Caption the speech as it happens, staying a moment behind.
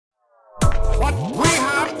What we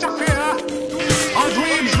have to fear are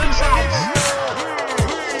dreams themselves.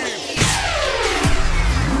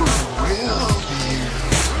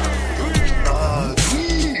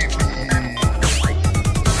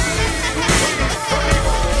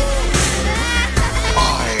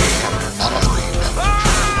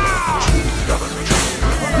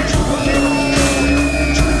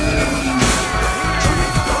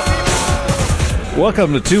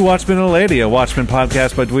 Welcome to Two Watchmen and a Lady, a Watchmen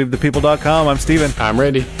podcast by DweebThePeople.com. I'm Steven. I'm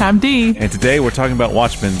Randy. I'm Dee. And today we're talking about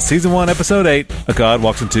Watchmen, Season 1, Episode 8, A God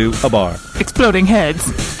Walks Into Abar. Exploding heads.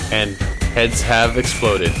 And heads have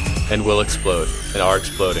exploded and will explode and are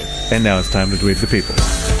exploding. And now it's time to Dweeb the People.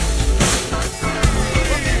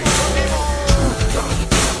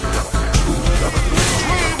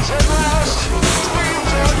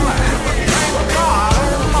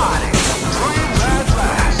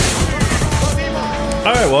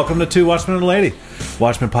 Alright, welcome to Two Watchmen and a Lady,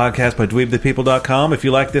 Watchmen podcast by DweebThePeople.com. If you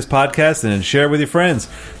like this podcast, then share it with your friends.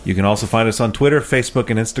 You can also find us on Twitter, Facebook,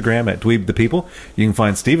 and Instagram at DweebThePeople. You can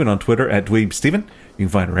find Steven on Twitter at DweebSteven. You can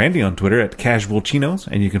find Randy on Twitter at CasualChinos.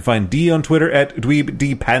 And you can find Dee on Twitter at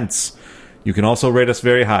DweebDPants. You can also rate us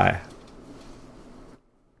very high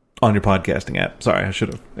on your podcasting app. Sorry, I should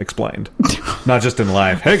have explained. Not just in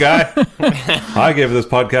live. Hey, guy. I gave this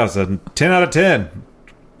podcast a 10 out of 10.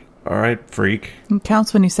 All right, freak. It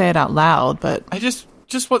counts when you say it out loud, but... I just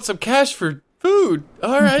want some cash for food.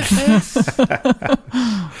 All right, thanks.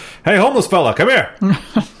 Hey, homeless fella, come here.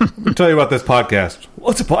 Let me tell you about this podcast.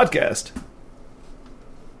 What's a podcast?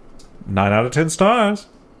 9 out of 10 stars.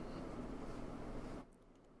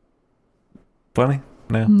 Funny?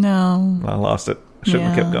 No. No. I lost it. I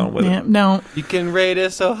shouldn't have kept going with it. No. You can rate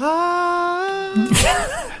us so high.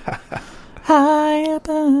 High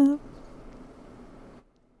above.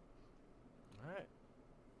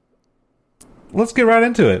 Let's get right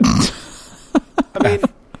into it. I mean,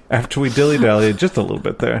 After we dilly-dallied just a little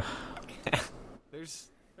bit there. there's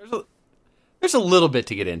a little bit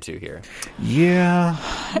to get into here. Yeah.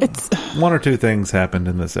 It's... One or two things happened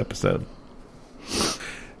in this episode.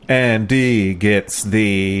 And Dee gets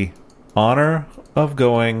the honor of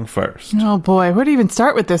going first. Oh boy, where do you even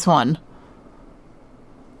start with this one?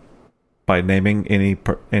 By naming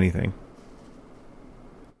anything.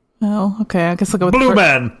 Oh, okay, I guess I'll go with Blue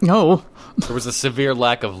Man! Oh. There was a severe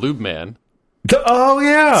lack of lube man. Oh,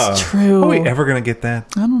 yeah! It's true. Are we ever going to get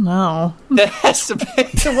that? I don't know. That has to be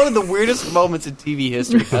one of the weirdest moments in TV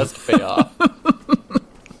history. Has to pay off.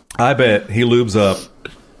 I bet he lubes up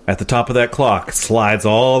at the top of that clock, slides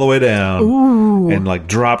all the way down, Ooh. and like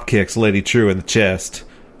drop kicks Lady True in the chest,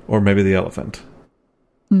 or maybe the elephant.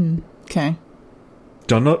 Okay.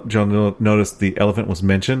 Don't notice the elephant was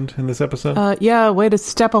mentioned in this episode? Yeah, way to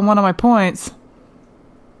step on one of my points.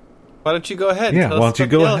 Why don't you go ahead? Yeah, Tell why us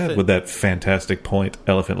don't you about go the ahead elephant. with that fantastic point,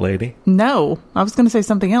 elephant lady? No, I was going to say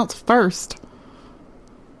something else first.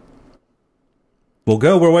 We'll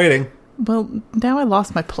go, we're waiting. Well, now I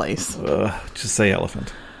lost my place. Just say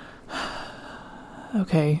elephant.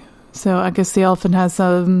 Okay, so I guess the elephant has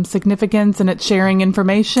some significance and it's sharing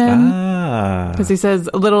information. Ah. Because he says,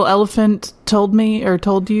 a little elephant told me, or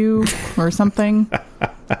told you, or something.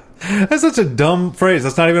 That's such a dumb phrase.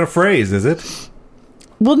 That's not even a phrase, is it?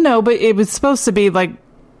 Well, no, but it was supposed to be like,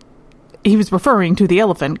 he was referring to the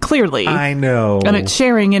elephant, clearly. I know. And it's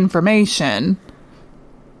sharing information.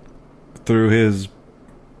 Through his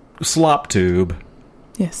slop tube.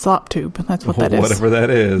 Yes, slop tube. That's what that is. Whatever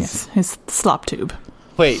that is. Yes, his slop tube.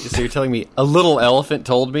 Wait, so you're telling me a little elephant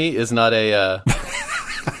told me is not a...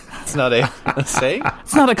 it's not a saying?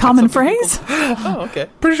 It's not a common phrase? Oh, okay.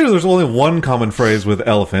 Pretty sure there's only one common phrase with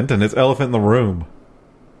elephant, and it's elephant in the room.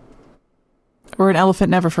 Or an elephant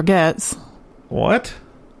never forgets. What?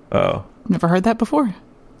 Oh. Never heard that before.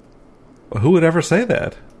 Who would ever say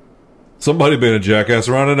that? Somebody being a jackass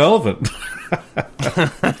around an elephant.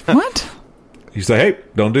 What? You say, hey,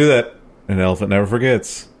 don't do that. An elephant never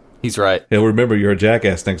forgets. He's right. He'll remember you're a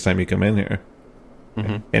jackass next time you come in here.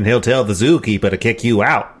 Mm-hmm. And he'll tell the zookeeper to kick you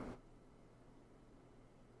out.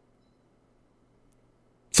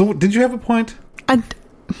 So, did you have a point?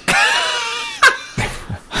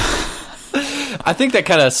 I think that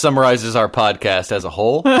kind of summarizes our podcast as a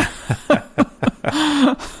whole.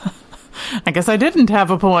 I guess I didn't have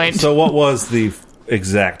a point. So, what was the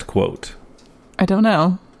exact quote? I don't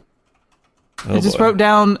know. Oh, I just boy. wrote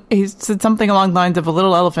down, he said something along the lines of a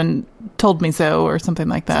little elephant told me so, or something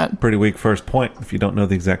like that. Pretty weak first point if you don't know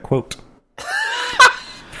the exact quote.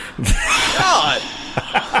 God,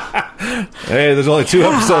 Hey, there's only 2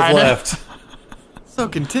 episodes left. so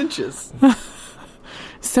contentious.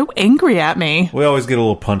 so angry at me. We always get a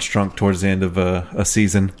little punch drunk towards the end of a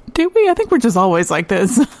season. Do we? I think we're just always like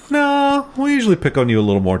this. No, we usually pick on you a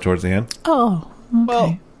little more towards the end. Oh, okay.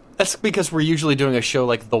 Well, that's because we're usually doing a show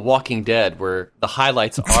like The Walking Dead, where the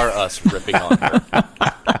highlights are us ripping on her.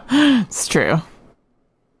 It's true.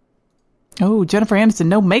 Oh, Jennifer Aniston,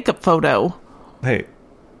 no makeup photo. Hey.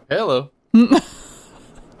 Hello.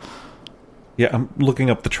 Yeah, I'm looking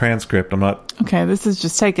up the transcript. I'm not... Okay, this is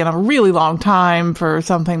just taking a really long time for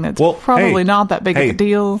something that's probably not that big of a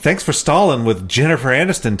deal. Thanks for stalling with Jennifer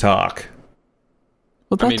Aniston talk.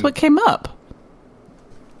 Well, that's what came up.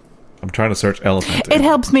 I'm trying to search elephant. It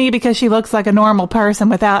helps me because she looks like a normal person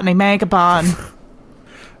without any makeup on.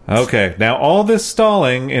 Okay, now all this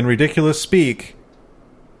stalling and ridiculous speak,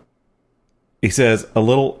 he says, a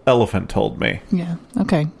little elephant told me. Yeah,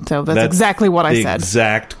 okay. So that's exactly what I said.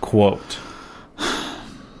 Exact quote.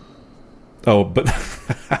 Oh, but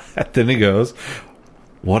then he goes,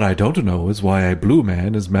 what I don't know is why a blue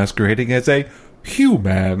man is masquerading as a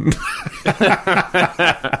human.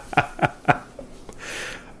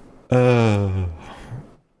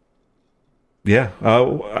 Yeah, I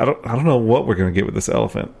don't know what we're gonna get with this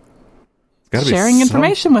elephant. It's gotta sharing be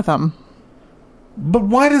information with them. But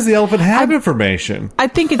why does the elephant have information? I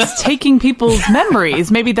think it's taking people's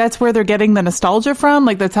memories. Maybe that's where they're getting the nostalgia from.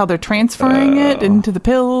 Like that's how they're transferring it into the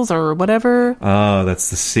pills or whatever. Oh, that's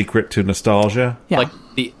the secret to nostalgia. Yeah, Like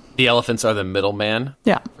the elephants are the middleman.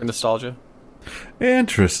 Yeah, For nostalgia.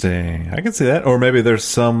 Interesting. I can see that. Or maybe there's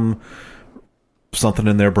something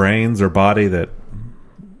in their brains or body that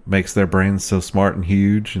makes their brains so smart and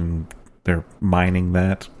huge, and they're mining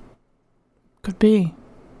that. could be.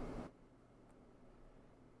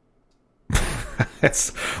 It's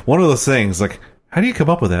one of those things, like, how do you come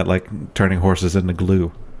up with that, like turning horses into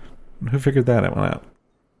glue? Who figured that one out?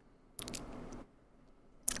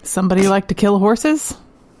 Somebody like to kill horses?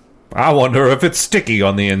 I wonder if it's sticky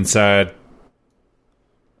on the inside.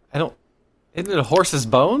 Isn't it a horse's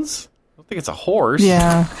bones? I don't think it's a horse.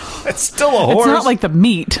 Yeah. It's still a horse. It's not like the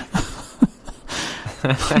meat.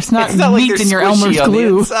 There's not It's not like meat they're in your squishy Elmer's on the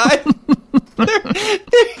glue. inside.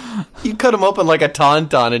 You cut them open like a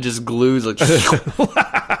tauntaun and just glues like.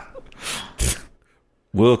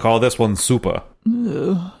 We'll call this one super.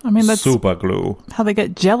 I mean, that's super glue. how they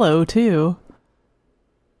get Jell-O, too.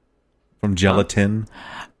 From gelatin.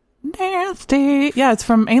 Nasty. Yeah, it's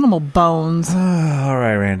from animal bones. All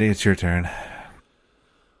right, Randy, it's your turn.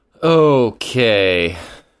 Okay.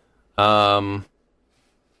 I'm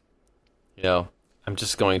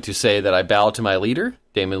just going to say that I bow to my leader,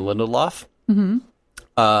 Damon Lindelof. Mm-hmm.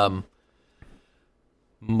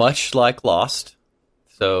 Much like Lost.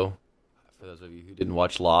 So, for those of you who didn't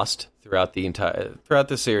watch Lost, throughout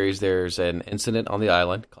the series, there's an incident on the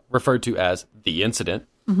island referred to as the incident.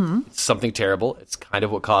 Mm-hmm. It's something terrible. It's kind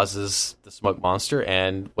of what causes the smoke monster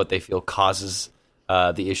and what they feel causes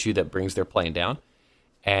the issue that brings their plane down.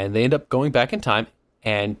 And they end up going back in time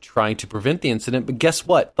and trying to prevent the incident. But guess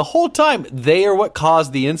what? The whole time, they are what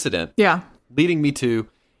caused the incident. Yeah. Leading me to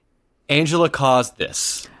Angela caused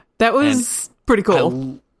this. That was pretty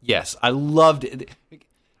cool. Yes, I loved it.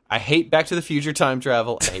 I hate Back to the Future time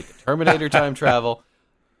travel. I hate the Terminator time travel.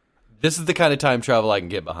 This is the kind of time travel I can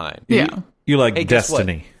get behind. Yeah. You like Hey, guess what?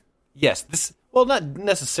 Destiny. Yes. Well, not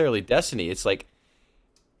necessarily Destiny. It's like,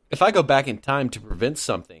 if I go back in time to prevent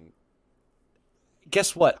something,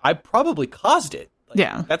 guess what? I probably caused it. Like,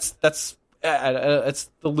 Yeah. That's the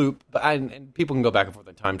loop. But and people can go back and forth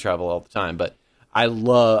on time travel all the time. But I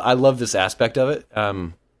love this aspect of it.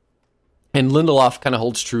 And Lindelof kind of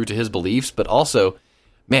holds true to his beliefs, but also,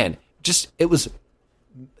 man, it was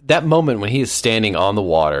that moment when he is standing on the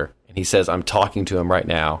water and he says, "I'm talking to him right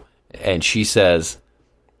now," and she says,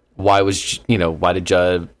 "Why did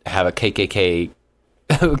Judd have a KKK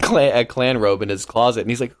a clan robe in his closet?" And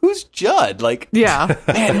he's like, "Who's Judd?" Like, Yeah.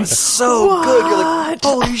 man, it was so good. You're like,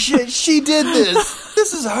 "Holy shit, she did this!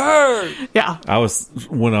 This is her!" Yeah.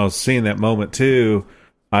 When I was seeing that moment too,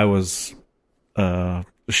 I was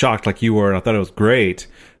shocked like you were, and I thought it was great,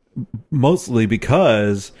 mostly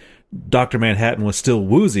because Dr. Manhattan was still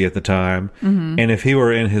woozy at the time, and if he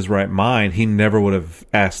were in his right mind, he never would have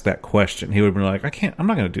asked that question. He would have been like, I'm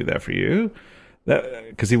not going to do that for you.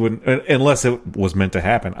 Because he wouldn't, unless it was meant to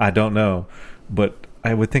happen. I don't know. But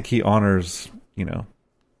I would think he honors,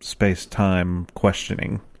 space-time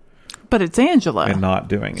questioning. But it's Angela. And not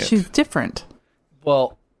doing it. She's different.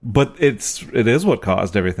 Well, but it is what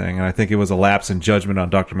caused everything, and I think it was a lapse in judgment on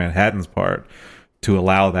Dr. Manhattan's part to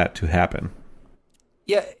allow that to happen.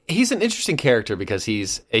 yeah, he's an interesting character because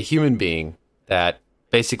he's a human being that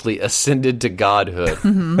basically ascended to godhood,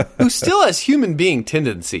 who still has human being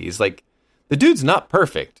tendencies. Like, the dude's not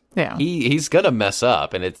perfect. Yeah. He's gonna mess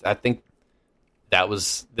up, and I think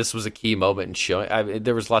this was a key moment in showing.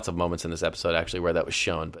 There was lots of moments in this episode actually where that was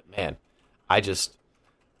shown, but man, I just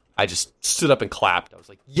stood up and clapped. I was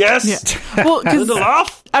like, yes. Yeah. Well, because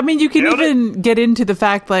I mean, you can even get into the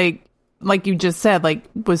fact, like you just said, like,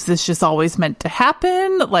 was this just always meant to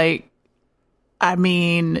happen? Like, I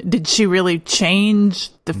mean, did she really change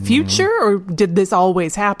the future, or did this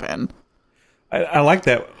always happen? I like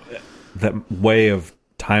that way of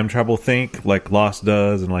time travel think, like Lost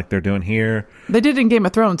does, and like they're doing here. They did in Game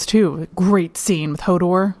of Thrones too. Great scene with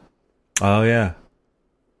Hodor. Oh yeah,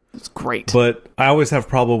 it's great. But I always have a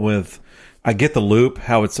problem with. I get the loop,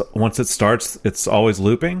 how it's once it starts, it's always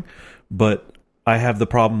looping, but I have the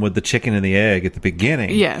problem with the chicken and the egg at the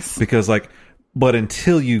beginning. Yes, because like. But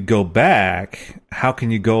until you go back, how can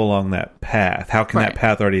you go along that path? How can that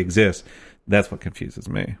path already exist? That's what confuses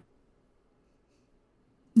me.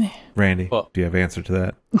 Randy, do you have an answer to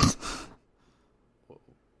that?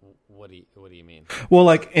 What do you mean? Well,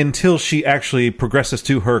 like until she actually progresses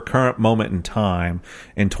to her current moment in time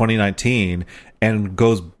in 2019 and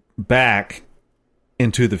goes back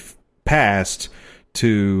into the past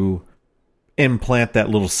to implant that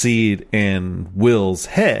little seed in Will's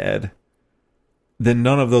head, then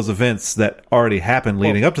none of those events that already happened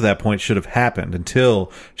leading up to that point should have happened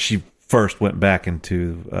until she first went back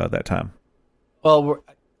into that time. Well,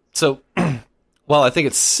 while I think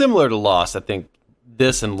it's similar to Lost, I think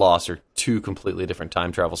this and Lost are two completely different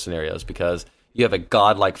time travel scenarios, because you have a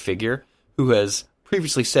godlike figure who has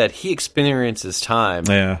previously said he experiences time.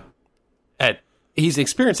 Yeah. He's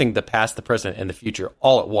experiencing the past, the present, and the future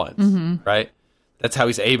all at once, right? That's how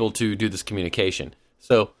he's able to do this communication.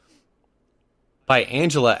 So by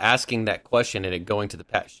Angela asking that question and it going to the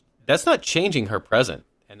past, that's not changing her present,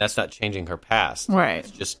 and that's not changing her past. Right.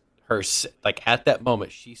 It's just her, like, at that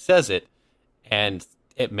moment, she says it, and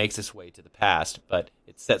it makes its way to the past, but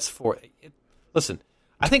it sets forth... Listen,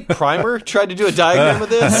 I think Primer tried to do a diagram of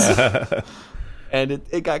this, and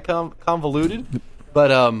it got convoluted, but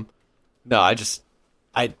no, I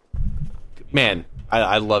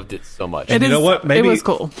loved it so much. And you know what? Maybe, it was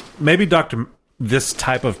cool. Maybe this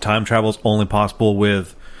type of time travel is only possible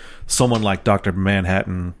with someone like Dr.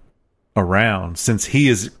 Manhattan around, since he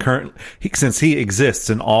exists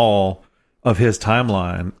in all of his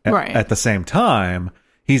timeline at the same time.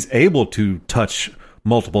 He's able to touch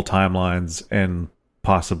multiple timelines and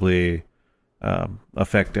possibly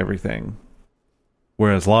affect everything,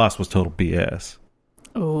 whereas Lost was total BS.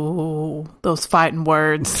 Oh, those fighting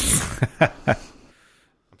words. I'm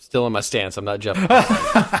still in my stance. I'm not jumping. But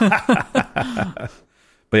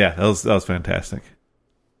yeah, that was fantastic.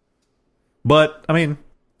 But I mean,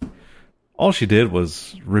 all she did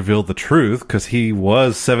was reveal the truth, because he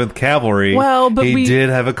was 7th Cavalry. Well, but he did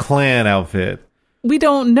have a clan outfit. We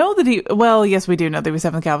don't know that he... Well, yes, we do know that he was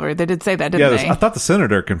 7th Cavalry. They did say that, didn't they? I thought the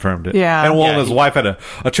senator confirmed it. Yeah. And his wife had a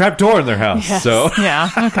trap door in their house. Yes. So yeah,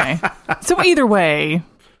 okay. So either way...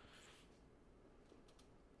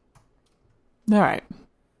 All right.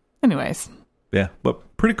 Anyways. Yeah,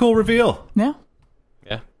 but pretty cool reveal. Yeah.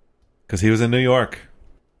 Yeah. Because he was in New York,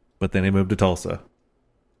 but then he moved to Tulsa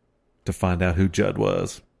to find out who Judd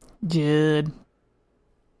was. Judd.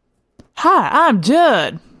 Hi, I'm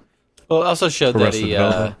Judd. Well, it also showed that he...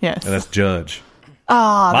 yes. And that's Judge.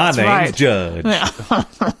 Oh, my that's name's right. Judge. Yeah.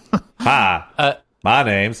 Hi. My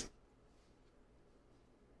name's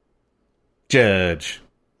Judge.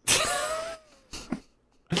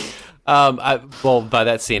 Well, by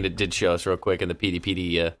that scene, it did show us real quick in the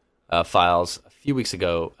PD files a few weeks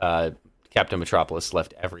ago. Captain Metropolis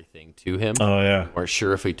left everything to him. Oh yeah, weren't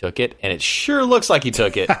sure if he took it, and it sure looks like he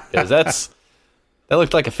took it, because that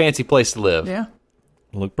looked like a fancy place to live. Yeah,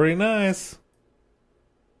 looked pretty nice.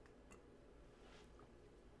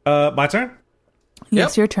 My turn.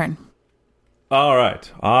 Yes, your turn. All right,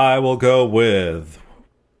 I will go with.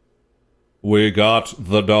 We got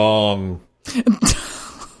the dong.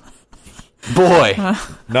 Boy.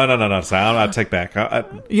 No. Sorry, I take back.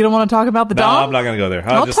 You don't want to talk about the dog? No, I'm not going to go there.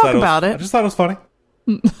 I'll talk about it. I just thought it was funny.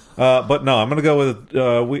 But no, I'm going to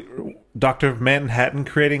go with Dr. Manhattan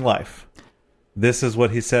creating life. This is what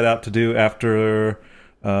he set out to do after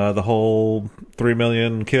the whole 3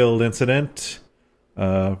 million killed incident.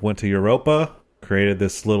 Went to Europa, created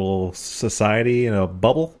this little society in a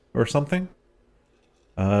bubble or something.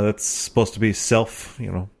 That's supposed to be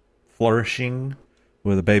flourishing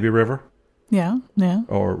with a baby river. Yeah.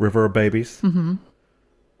 Or river of babies. Mm-hmm.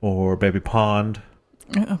 Or baby pond.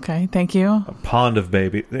 Okay, thank you. A pond of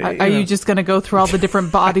baby. Are you just going to go through all the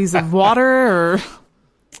different bodies of water,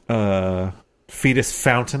 or fetus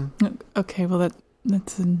fountain? Okay, well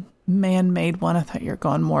that's man-made one. I thought you were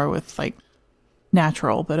going more with like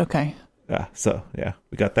natural, but okay. Yeah, so yeah,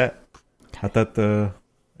 we got that. I thought it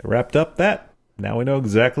wrapped up that. Now we know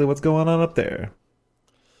exactly what's going on up there.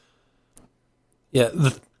 Yeah,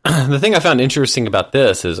 the thing I found interesting about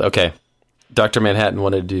this is, okay, Dr. Manhattan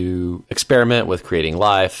wanted to experiment with creating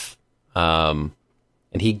life, and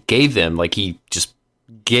he gave them, he just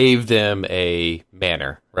gave them a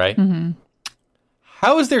manor, right? Mm-hmm.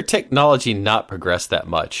 How has their technology not progressed that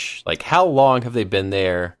much? Like, how long have they been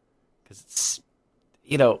there? Because it's,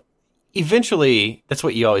 eventually, that's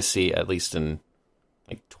what you always see, at least in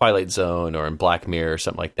like Twilight Zone or in Black Mirror or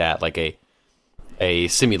something like that, like a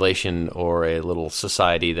simulation or a little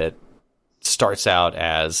society that starts out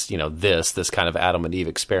as, this kind of Adam and Eve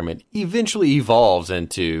experiment eventually evolves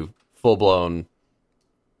into full-blown,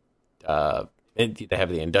 they have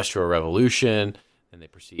the Industrial Revolution, and they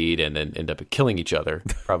proceed and then end up killing each other,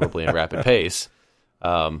 probably in rapid pace.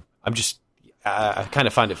 I kind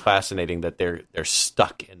of find it fascinating that they're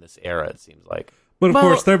stuck in this era, it seems like. But of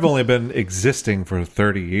course, they've only been existing for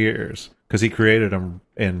 30 years, because he created them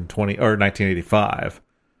in 1985.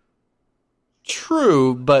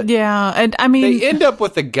 True, but yeah, and I mean, they end up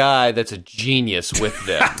with a guy that's a genius with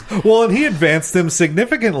them. Well, and he advanced them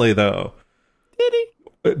significantly, though. Did he?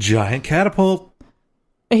 A giant catapult.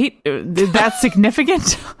 That's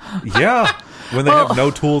significant. Yeah, when they have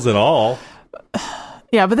no tools at all.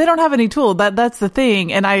 Yeah, but they don't have any tool. That's the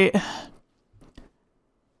thing, and I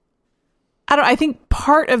think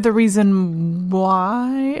part of the reason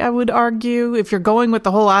why I would argue, if you're going with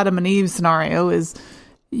the whole Adam and Eve scenario, is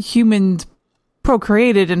humans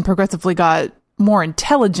procreated and progressively got more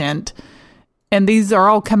intelligent, and these are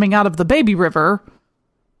all coming out of the baby river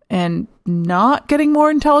and not getting more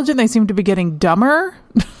intelligent. They seem to be getting dumber.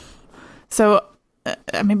 So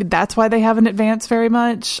maybe that's why they haven't advanced very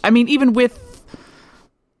much. I mean, even with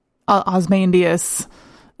Ozymandias,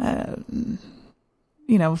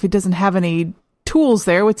 if he doesn't have any tools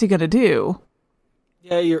there, what's he going to do?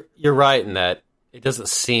 Yeah, you're right in that it doesn't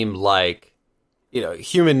seem like,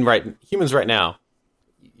 humans right now.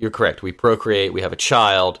 You're correct. We procreate. We have a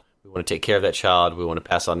child. We want to take care of that child. We want to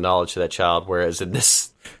pass on knowledge to that child. Whereas in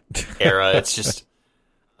this era, it's just,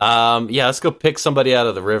 let's go pick somebody out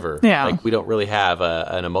of the river. Yeah. Like, we don't really have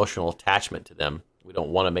an emotional attachment to them. We don't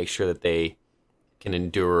want to make sure that they can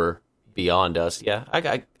endure beyond us. Yeah,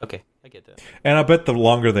 okay, I get that. And I bet the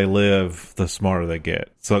longer they live, the smarter they get.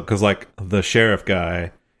 So, because the sheriff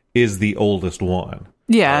guy is the oldest one.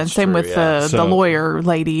 Yeah, and same with the lawyer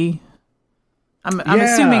lady. I'm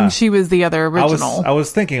assuming she was the other original. I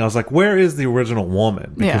was thinking, where is the original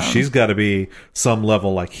woman? Because she's got to be some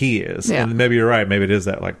level like he is. Yeah. And maybe you're right. Maybe it is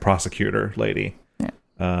that prosecutor lady.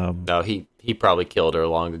 Yeah. No, he probably killed her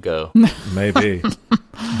long ago. Maybe.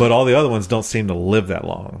 But all the other ones don't seem to live that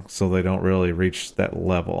long, so they don't really reach that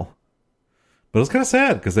level. But it was kind of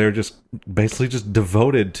sad, because they were just basically just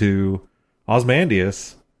devoted to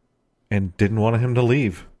Ozymandias and didn't want him to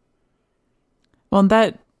leave. Well,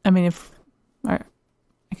 I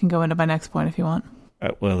can go into my next point if you want.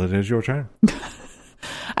 Well, it is your turn.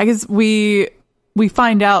 I guess we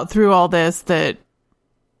find out through all this that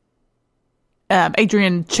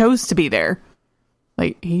Adrian chose to be there.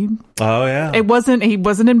 He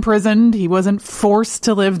wasn't imprisoned. He wasn't forced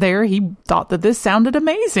to live there. He thought that this sounded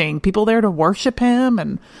amazing. People there to worship him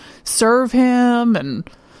and serve him, and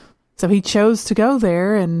so he chose to go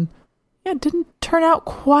there. And it didn't turn out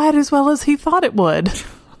quite as well as he thought it would.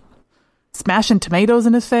 Smashing tomatoes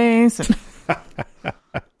in his face. And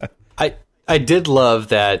I did love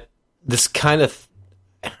that this kind of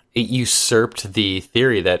it usurped the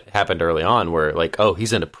theory that happened early on, where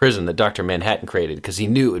he's in a prison that Dr. Manhattan created because he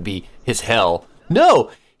knew it would be his hell.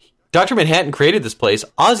 No, Dr. Manhattan created this place.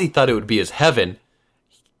 Ozzy thought it would be his heaven.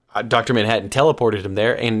 Dr. Manhattan teleported him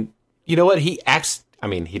there, and you know what? He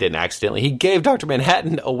didn't accidentally. He gave Dr.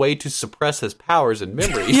 Manhattan a way to suppress his powers and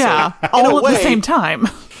memories. Yeah, all at the same time.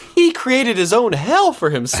 He created his own hell for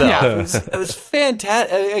himself. Yeah. It was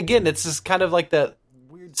fantastic. Again, it's just kind of like that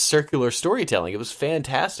weird circular storytelling. It was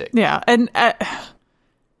fantastic. Yeah, and I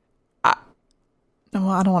don't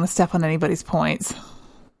want to step on anybody's points,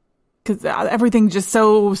 because everything just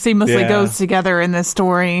so seamlessly goes together in this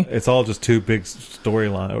story. It's all just two big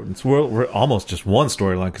storylines. We're almost just one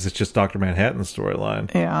storyline, because it's just Dr. Manhattan's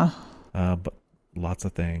storyline. Yeah. But lots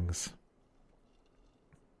of things.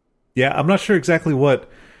 Yeah, I'm not sure exactly what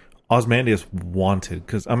Ozymandias wanted,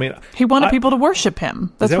 because he wanted people to worship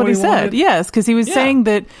him. That's what he said. Wanted? Yes, because he was saying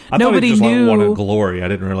that nobody knew. Wanted glory. I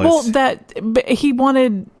didn't realize. Well, that he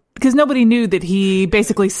wanted, because nobody knew that he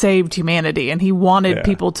basically saved humanity, and he wanted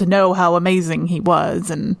people to know how amazing he was.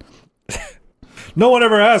 And No one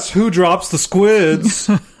ever asks who drops the squids.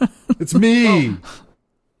 It's me.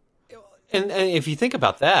 And if you think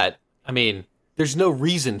about that, I mean, there's no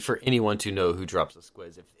reason for anyone to know who drops the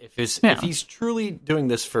squids. If he's truly doing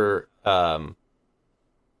this for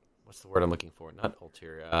what's the word I'm looking for? Not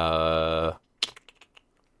ulterior.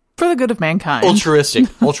 For the good of mankind. Altruistic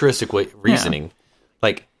reasoning.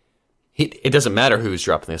 Like, it doesn't matter who's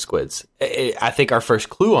dropping the squids. I think our first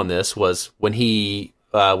clue on this was when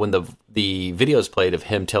when the videos played of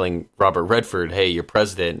him telling Robert Redford, "Hey, you're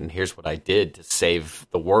president, and here's what I did to save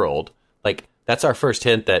the world." Like, that's our first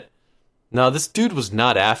hint that no, this dude was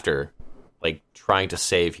not after like trying to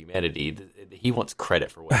save humanity. He wants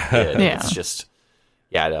credit for what he did. Yeah. It's just,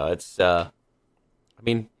 it's. I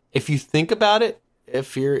mean, if you think about it,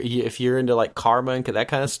 if you're into like karma and that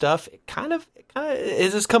kind of stuff, it kind of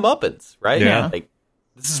is his comeuppance, right? Yeah. Like,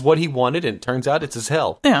 this is what he wanted, and it turns out it's his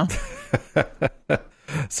hell. Yeah.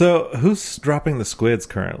 So, who's dropping the squids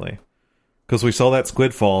currently? Because we saw that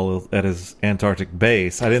squid fall at his Antarctic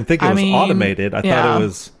base. I didn't think it was automated. I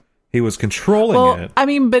thought he was controlling it. I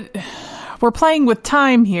mean, but we're playing with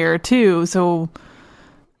time here, too. So,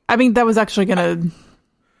 I mean, that was actually going to...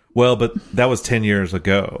 Well, but that was 10 years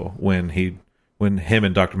ago when him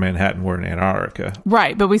and Dr. Manhattan were in Antarctica.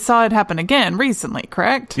 Right, but we saw it happen again recently,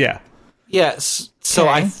 correct? Yeah. Yes. So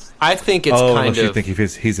Okay. I think it's kind of... you think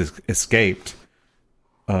he's escaped.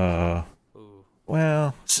 Well...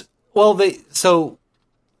 So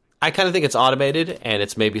I kind of think it's automated, and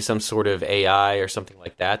it's maybe some sort of AI or something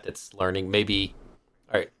like that that's learning. Maybe,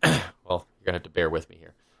 all right. Well, you're gonna have to bear with me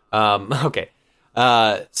here. Okay.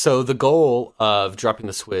 So the goal of dropping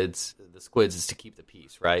the squids is to keep the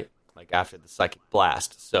peace, right? Like after the psychic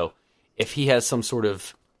blast. So if he has some sort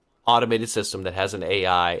of automated system that has an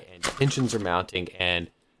AI and tensions are mounting, and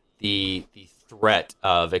the threat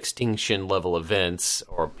of extinction level events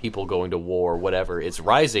or people going to war, whatever, is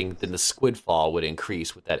rising, then the squid fall would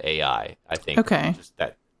increase with that AI, I think. Okay. Just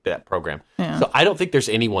that program. Yeah. So I don't think there's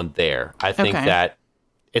anyone there. I think that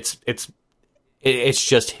it's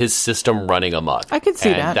just his system running amok. I could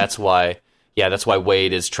see and that. That's why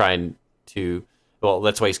Wade is trying to,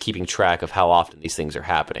 that's why he's keeping track of how often these things are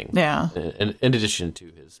happening. Yeah. In addition to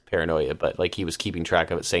his paranoia, but like he was keeping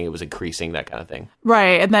track of it, saying it was increasing, that kind of thing.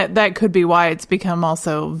 Right, and that could be why it's become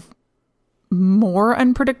also more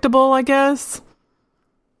unpredictable, I guess.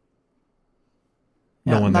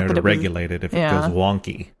 No one not there that to it was- regulate it if it goes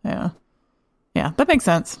wonky. Yeah. Yeah, that makes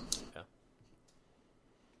sense.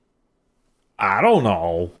 I don't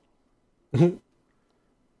know.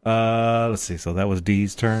 Let's see. So that was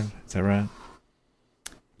Dee's turn. Is that right?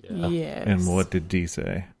 Yeah. Yes. And what did Dee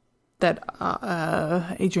say? That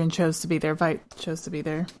Adrian chose to be there. Vite chose to be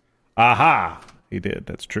there. Aha! He did.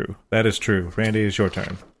 That's true. That is true. Randy, it's your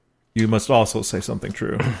turn. You must also say something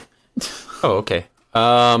true. Oh, okay.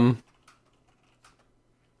 So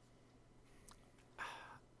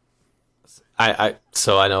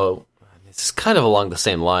I know this is kind of along the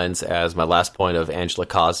same lines as my last point of Angela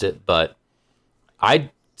caused it, but I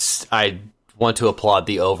want to applaud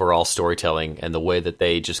the overall storytelling and the way that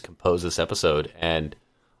they just compose this episode, and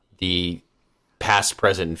the past,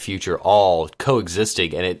 present, and future all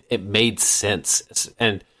coexisting, and it made sense.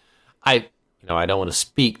 And I don't want to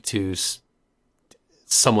speak to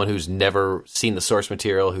someone who's never seen the source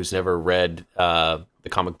material, who's never read the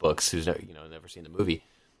comic books, who's never seen the movie.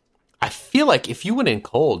 I feel like if you went in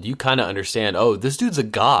cold, you kind of understand, oh, this dude's a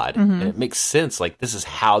god. Mm-hmm. And it makes sense. Like, this is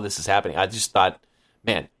how this is happening. I just thought,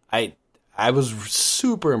 man, I was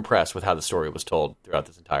super impressed with how the story was told throughout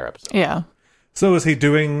this entire episode. Yeah. So is he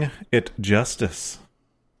doing it justice?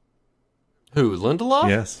 Who, Lindelof?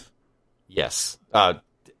 Yes. Yes. I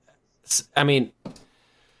mean,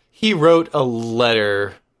 he wrote a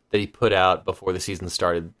letter that he put out before the season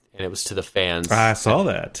started, and it was to the fans. I saw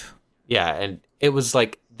that. Yeah, and it was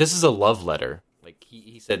like, this is a love letter. Like,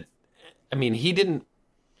 he said, I mean, he didn't,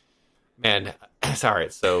 man, sorry,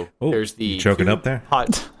 so there's the... You choking up there?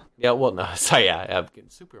 Yeah, well, no, sorry, yeah, I'm getting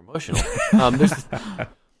super emotional.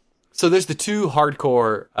 There's the two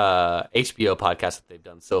hardcore HBO podcasts that they've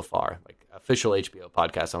done so far, like official HBO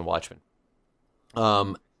podcasts on Watchmen.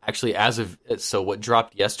 Actually, what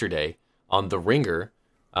dropped yesterday on The Ringer,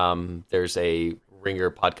 there's a Ringer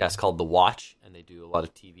podcast called The Watch, and they do a lot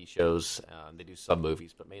of TV shows. They do some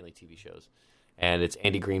movies, but mainly TV shows. And it's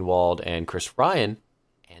Andy Greenwald and Chris Ryan,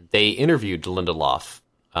 and they interviewed Lindelof.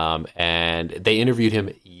 And they interviewed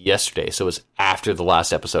him yesterday, so it was after the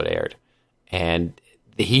last episode aired. And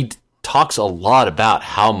he talks a lot about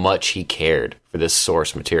how much he cared for this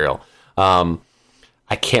source material.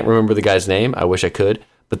 I can't remember the guy's name. I wish I could.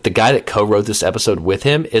 But the guy that co-wrote this episode with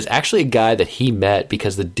him is actually a guy that he met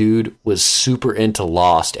because the dude was super into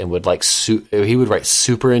Lost and would he would write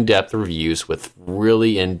super in-depth reviews with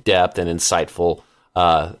really in-depth and insightful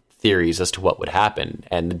theories as to what would happen.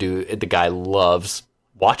 And the guy loves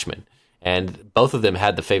Watchmen. And both of them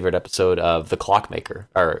had the favorite episode of The Clockmaker,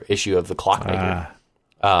 or issue of The Clockmaker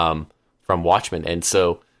from Watchmen. And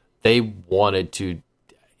so they wanted to,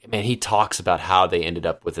 man, he talks about how they ended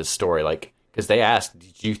up with this story. Like, because they asked,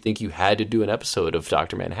 did you think you had to do an episode of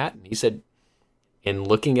Dr. Manhattan? He said, in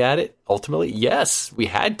looking at it, ultimately, yes, we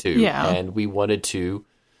had to. Yeah. And we wanted to,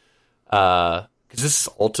 because this is,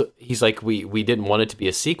 he's like, we didn't want it to be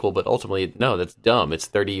a sequel, but ultimately, no, that's dumb. It's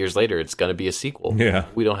 30 years later, it's going to be a sequel. Yeah.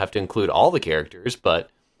 We don't have to include all the characters, but,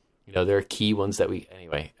 there are key ones that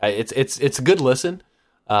anyway, it's a good listen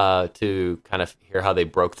to kind of hear how they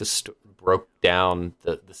broke down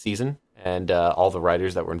the season and all the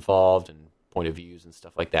writers that were involved and point of views and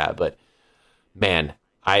stuff like that. But man,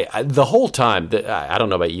 I the whole time that I don't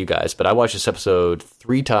know about you guys, but I watched this episode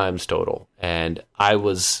 3 times total, and I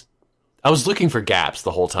was looking for gaps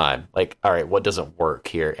the whole time. Like, all right, what doesn't work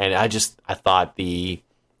here? And I thought the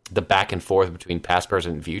back and forth between past,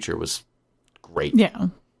 present, and future was great. Yeah,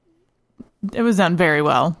 it was done very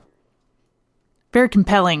well. Very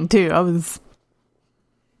compelling too. I was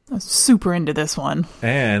super into this one.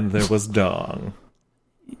 And there was Dong.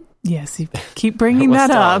 Yes, you keep bringing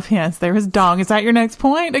that up. Yes, there was Dong. Is that your next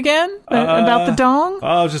point again? About the Dong?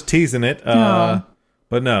 I was just teasing it. No.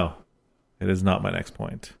 But no, it is not my next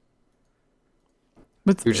point.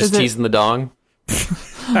 You're just teasing the Dong?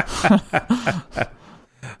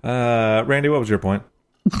 Randy, what was your point?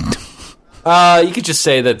 You could just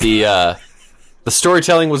say that the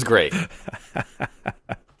storytelling was great.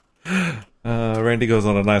 Randy goes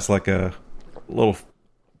on a nice, like a little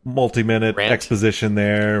multi-minute rant. Exposition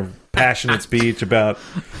there, passionate speech about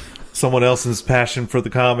someone else's passion for the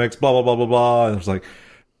comics, blah blah blah blah blah. And it was like,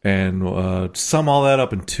 and sum all that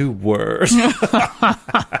up in 2 words.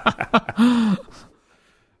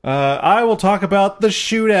 I will talk about the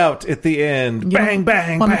shootout at the end. Bang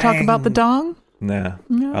bang. Want bang. to talk about the Dong? Nah,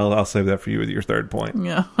 No. I'll save that for you with your third point.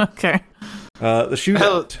 Yeah. Okay. The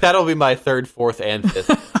shootout. That'll be my 3rd, 4th, and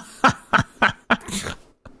 5th.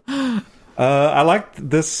 I liked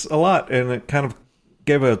this a lot, and it kind of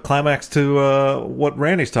gave a climax to what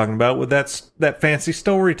Randy's talking about with that fancy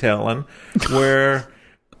storytelling, where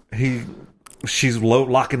she's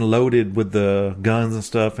lock and loaded with the guns and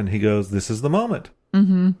stuff, and he goes, "This is the moment.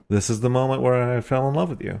 Mm-hmm. This is the moment where I fell in love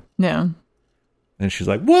with you." Yeah. And she's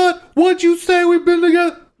like, "What? What'd you say? We've been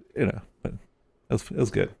together?" But it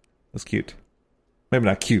was good. It was cute. Maybe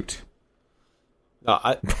not cute. No,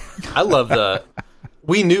 I love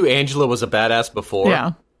we knew Angela was a badass before.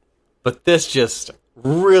 Yeah. But this just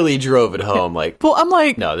really drove it home. Like, Well, I'm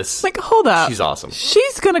like, no, this like, hold up. she's awesome.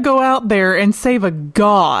 She's gonna go out there and save a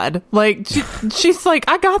god. Like, she's like,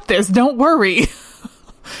 I got this. Don't worry.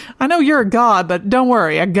 I know you're a god, but don't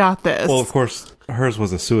worry. I got this. Well, of course, hers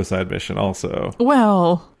was a suicide mission also.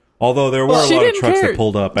 Well, Although there were a she lot of didn't trucks care. that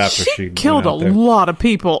pulled up after she killed went a out there. lot of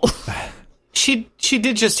people. She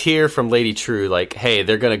did just hear from Lady True, like, hey,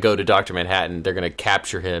 they're gonna go to Dr. Manhattan, they're gonna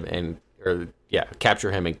capture him and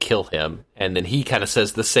kill him, and then he kind of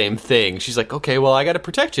says the same thing. She's like, okay, well, I got to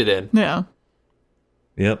protect you then. Yeah.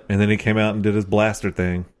 Yep, and then he came out and did his blaster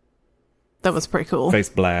thing. That was pretty cool. Face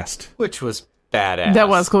blast. Which was badass. That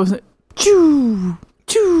was cool. Choo,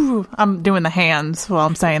 choo. I'm doing the hands while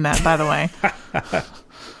I'm saying that, by the way.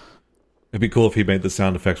 It'd be cool if he made the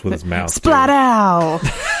sound effects with his mouth. Splat too. out.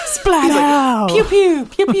 Splat out. Pew pew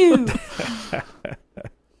pew pew.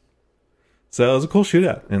 So it was a cool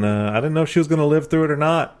shootout, and I didn't know if she was going to live through it or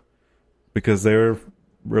not, because they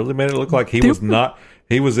really made it look like he was not.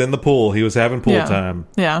 He was in the pool. He was having pool time.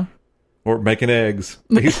 Yeah. Or making eggs.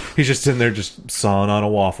 He's just in there just sawing on a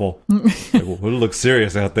waffle. Like, well, it looks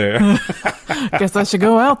serious out there. Guess I should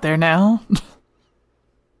go out there now.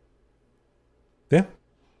 Yeah.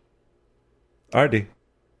 Alrighty.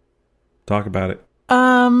 Talk about it.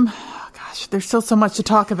 Gosh, there's still so much to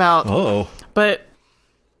talk about. Oh. But,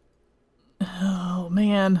 oh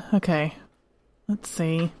man. Okay. Let's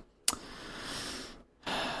see.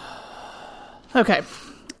 Okay.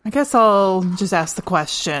 I guess I'll just ask the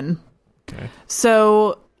question. Okay.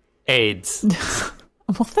 So, AIDS.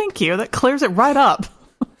 well, thank you. That clears it right up.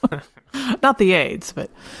 Not the AIDS, but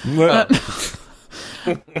Well,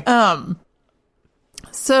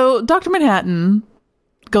 so Dr. Manhattan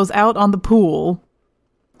goes out on the pool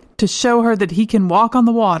to show her that he can walk on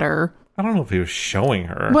the water. I don't know if he was showing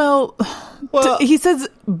her. Well, he says,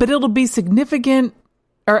 but it'll be significant,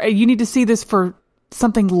 or you need to see this for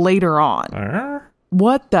something later on.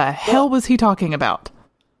 What the hell was he talking about?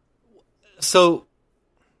 So,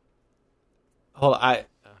 hold on.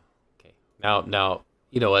 Okay. Now,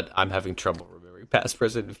 you know what? I'm having trouble remembering past,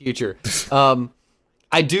 present, and future.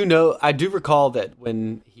 I do recall that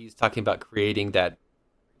when he's talking about creating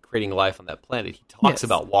life on that planet, he talks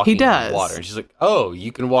about walking on water. And she's like, oh,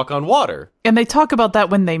 you can walk on water. And they talk about that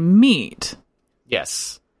when they meet.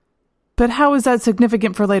 Yes. But how is that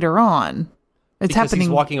significant for later on? It's because happening. He's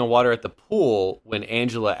walking on water at the pool when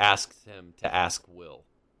Angela asks him to ask Will.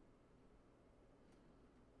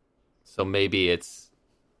 So maybe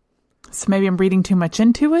I'm reading too much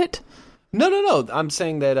into it? No. I'm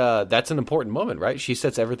saying that that's an important moment, right? She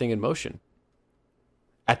sets everything in motion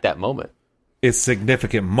at that moment. It's a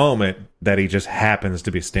significant moment that he just happens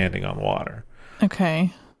to be standing on water.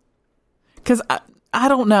 Okay. Because I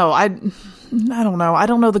don't know. I don't know. I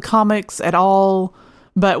don't know the comics at all.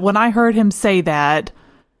 But when I heard him say that,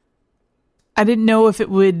 I didn't know if it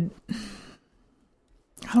would...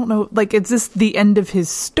 I don't know. Like, is this the end of his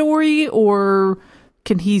story? Or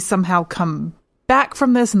can he somehow come back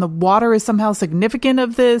from this and the water is somehow significant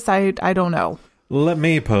of this? I don't know. Let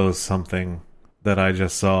me pose something that I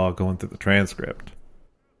just saw going through the transcript.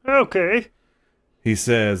 Okay. He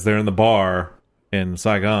says they're in the bar in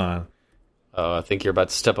Saigon. Oh, I think you're about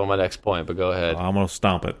to step on my next point, but go ahead. I'm going to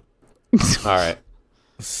stomp it. All right.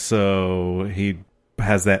 So he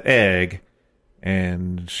has that egg,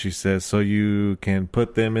 and she says, so you can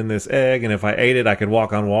put them in this egg, and if I ate it, I could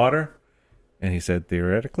walk on water? And he said,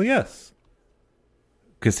 theoretically, yes.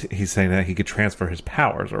 Because he's saying that he could transfer his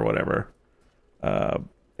powers or whatever.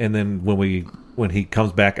 And then when he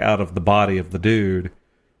comes back out of the body of the dude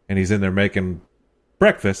and he's in there making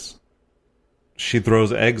breakfast, she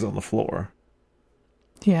throws eggs on the floor.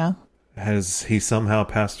 Yeah. Has he somehow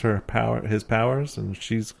passed his powers and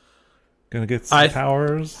she's going to get some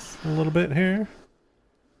powers a little bit here?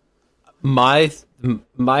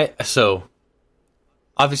 So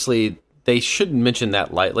obviously they shouldn't mention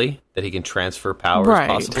that lightly, that he can transfer powers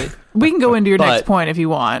possibly. We can go into your next point if you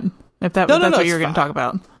want. If that's what you're going to talk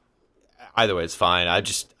about. Either way, it's fine.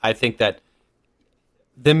 I think that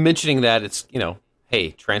them mentioning that it's,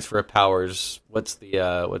 hey, transfer of powers. What's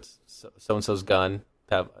so and so's gun?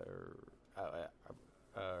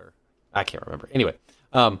 I can't remember. Anyway,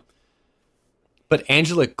 but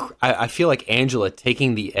Angela, I feel like Angela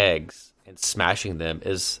taking the eggs and smashing them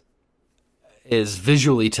is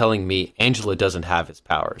visually telling me Angela doesn't have his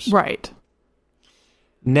powers. Right.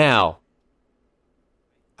 Now,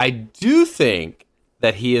 I do think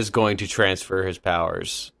that he is going to transfer his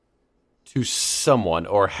powers to someone,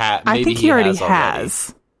 or maybe I think he already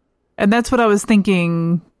has. And that's what I was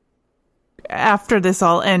thinking after this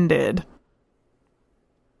all ended.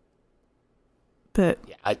 But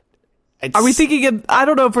yeah, are we thinking I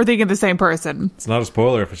don't know if we're thinking the same person. It's not a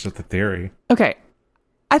spoiler if it's just a theory. Okay.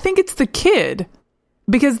 I think it's the kid.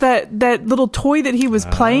 Because that little toy that he was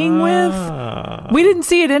playing with, we didn't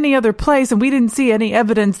see it any other place, and we didn't see any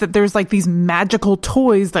evidence that there's like these magical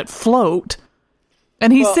toys that float.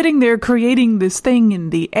 And he's sitting there creating this thing in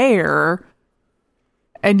the air,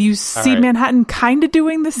 and you see Manhattan kind of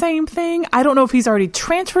doing the same thing. I don't know if he's already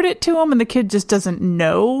transferred it to him, and the kid just doesn't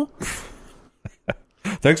know.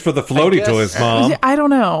 Thanks for the floaty toys, Mom. I don't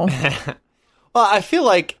know. Well, I feel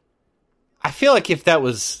like if that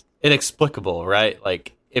was inexplicable, right?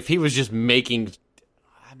 Like if he was just making,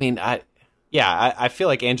 I feel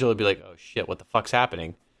like Angela would be like, oh shit, what the fuck's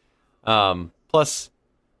happening? Plus,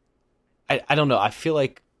 I don't know. I feel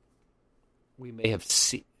like we may have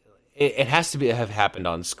seen it has to have happened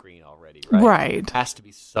on screen already, right? Right. It has to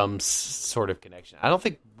be some sort of connection. I don't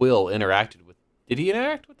think Will interacted with. Did he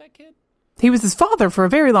interact with that kid? He was his father for a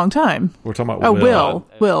very long time. We're talking about Will.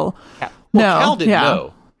 Will. No, Cal didn't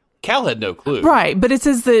know. Cal had no clue. Right, but it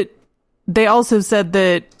says that they also said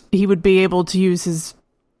that he would be able to use his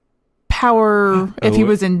power if he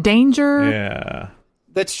was in danger. Yeah.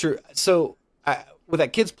 That's true. So, with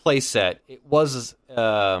that kid's play set, it was,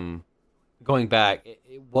 going back,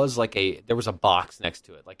 it was like there was a box next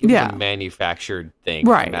to it. Like, it was a manufactured thing.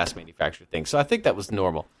 Right. A mass manufactured thing. So, I think that was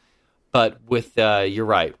normal. But with, you're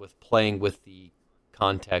right, with playing with the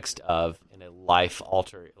context of in a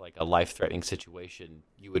life-threatening situation,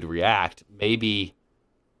 you would react. Maybe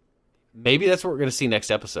that's what we're going to see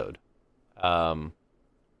next episode. I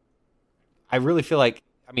really feel like,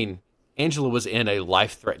 Angela was in a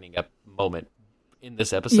life-threatening moment in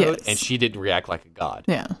this episode, and she didn't react like a god.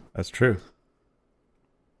 Yeah, that's true.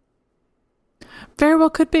 Very well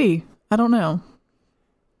could be. I don't know.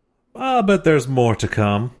 I bet there's more to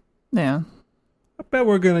come. Yeah. I bet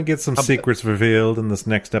we're going to get some secrets revealed in this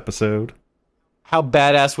next episode. How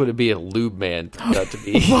badass would it be if Lube Man turned out to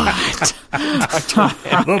be? What?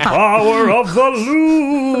 The power of the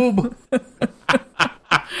lube.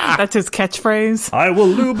 That's his catchphrase. I will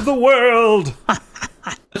lube the world.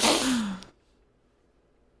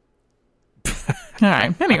 All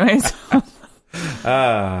right. Anyways,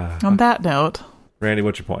 on that note, Randy,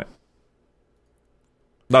 what's your point?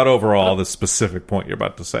 Not overall, the specific point you're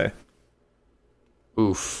about to say.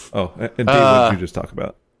 Oof. Oh, and Dave, what did you just talk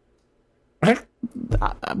about?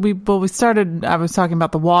 we started. I was talking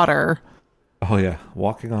about the water, Oh, yeah.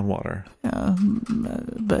 Walking on water.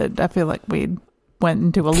 but I feel like we went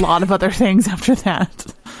into a lot of other things after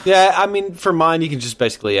that. Yeah, I mean, for mine, you can just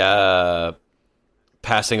basically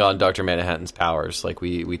passing on Dr. Manhattan's powers. Like,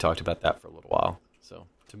 we talked about that for a little while. So,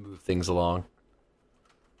 to move things along.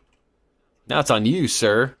 Now it's on you,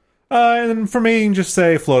 sir. And for me, you can just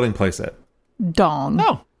say floating playset. Dong.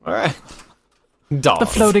 Oh, all right. Dog. The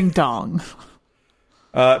floating dong.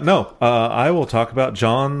 No, I will talk about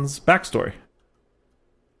John's backstory.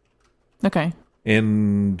 Okay.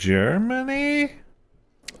 In Germany?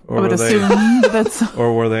 Or I would were they- assume that's.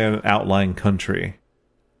 Or were they an outlying country?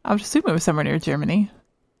 I would assume it was somewhere near Germany.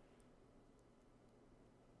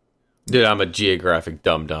 Dude, I'm a geographic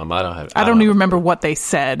dum-dum. I don't even remember what they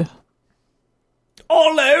said.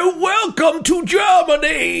 Ole, welcome to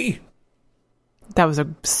Germany! That was a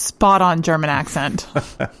spot-on German accent.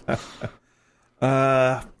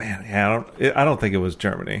 Man, yeah, I don't think it was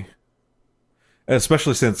Germany.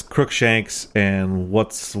 Especially since Crookshanks and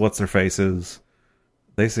what's their faces,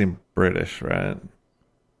 they seem British, right?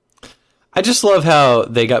 I just love how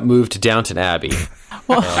they got moved to Downton Abbey.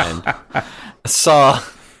 And I saw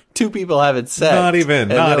two people having sex. Not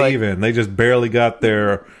even. They just barely got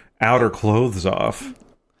their outer clothes off.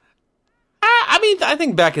 I mean, I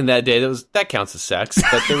think back in that day, that counts as sex.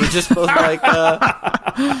 But they were just both like,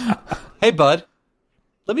 "Hey, bud,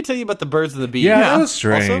 let me tell you about the birds and the bees." Yeah, Yeah. that was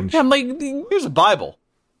strange. Yeah, I'm like, Here's a Bible.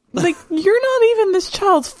 you're not even this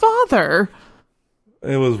child's father.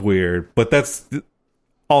 It was weird, but that's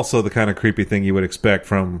also the kind of creepy thing you would expect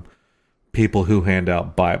from people who hand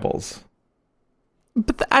out Bibles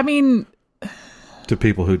But I mean, to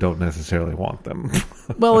people who don't necessarily want them.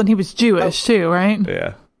 well, and he was Jewish too, right?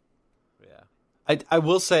 Yeah. I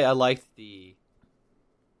will say I liked the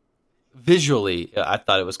visually. I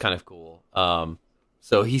thought it was kind of cool.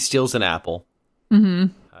 So he steals an apple,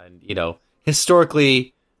 and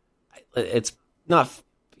historically, it's not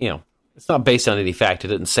it's not based on any fact. It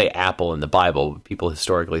didn't say apple in the Bible. People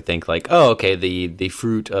historically think like, oh, okay, the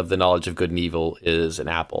fruit of the knowledge of good and evil is an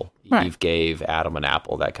apple. Right. Eve gave Adam an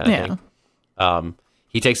apple, that kind of thing.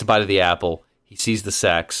 He takes a bite of the apple. He sees the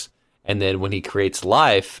sex. And then when he creates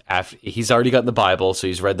life, after he's already gotten the Bible, so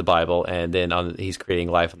he's read the Bible, and then he's creating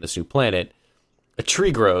life on this new planet. A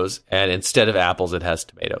tree grows, and instead of apples, it has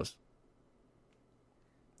tomatoes.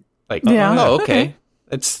 Like, oh, okay.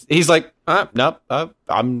 He's like, nope. I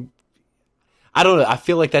don't know. I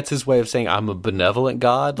feel like that's his way of saying I'm a benevolent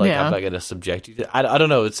God. Like I'm not going to subject you to. I don't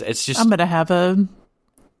know. It's just I'm going to have a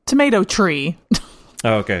tomato tree.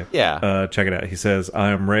 Oh, okay. Yeah. Check it out. He says, I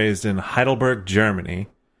am raised in Heidelberg, Germany,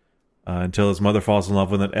 until his mother falls in love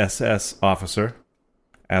with an SS officer,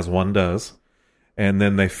 as one does. And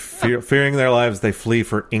then fearing their lives, they flee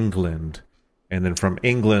for England. And then from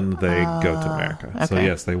England, they go to America. Okay. So,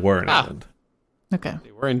 yes, they were in England. Okay.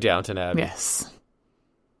 They were in Downton Abbey. Yes.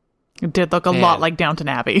 It did look a lot like Downton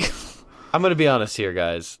Abbey. I'm going to be honest here,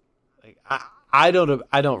 guys. Like, I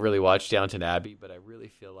don't really watch Downton Abbey, but I really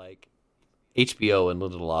feel like HBO and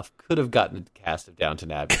Lindelof could have gotten a cast of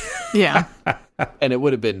Downton Abbey. Yeah. And it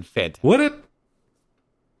would have been fantastic. Would it?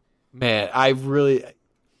 Man, I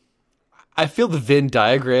feel the Venn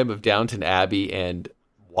diagram of Downton Abbey and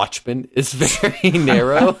Watchmen is very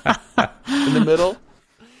narrow in the middle.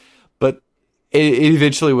 But it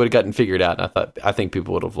eventually would have gotten figured out, and I think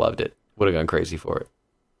people would have loved it. Would have gone crazy for it.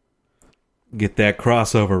 Get that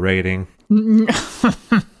crossover rating.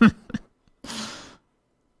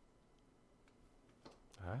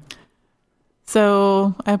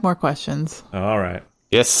 So I have more questions. All right.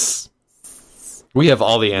 Yes. We have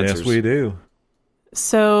all the answers. Yes, we do.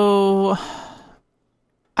 So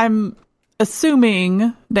I'm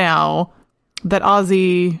assuming now that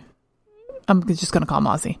Ozzy, I'm just going to call him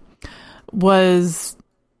Ozzy, was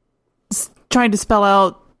trying to spell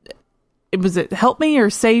out, was it help me or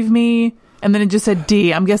save me? And then it just said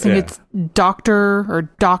D. I'm guessing it's Doctor or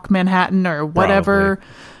Doc Manhattan or whatever.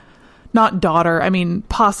 Probably. Not daughter. I mean,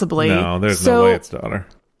 possibly. No, there's no way it's daughter.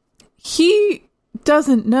 He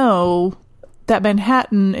doesn't know that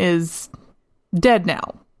Manhattan is dead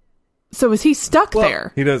now. So is he stuck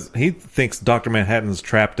there? He does. He thinks Dr. Manhattan's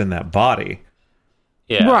trapped in that body.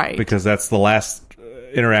 Yeah. Right. Because that's the last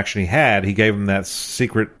interaction he had. He gave him that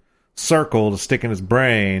secret circle to stick in his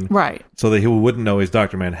brain. Right. So that he wouldn't know he's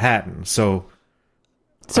Dr. Manhattan. So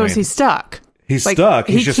is he stuck? He's Like, stuck.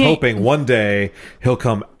 He's he just can't- hoping one day he'll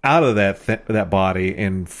come out of that body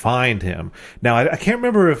and find him. Now, I can't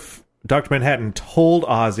remember if Dr. Manhattan told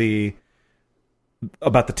Ozzy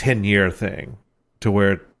about the 10-year thing to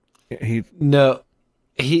where he... No,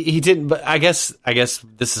 he didn't. But I guess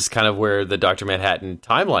this is kind of where the Dr. Manhattan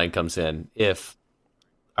timeline comes in.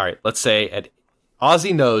 All right, let's say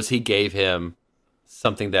Ozzy knows he gave him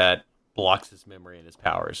something that blocks his memory and his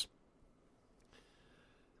powers.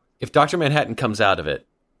 If Dr. Manhattan comes out of it,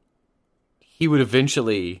 he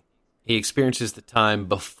experiences the time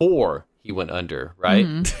before he went under, right?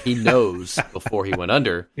 Mm-hmm. He knows before he went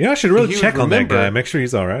under. I should really He check would on that remember- guy. Make sure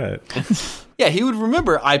he's all right. Yeah, he would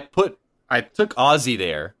remember I took Ozzy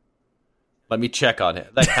there. Let me check on him.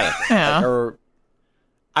 That kind of thing. Yeah. Or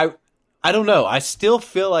I don't know. I still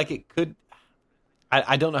feel like it could.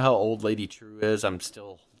 I don't know how old Lady True is. I'm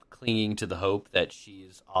still clinging to the hope that she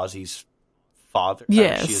is Ozzy's father.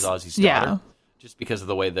 Yes. She is Ozzy's daughter. Yeah. Just because of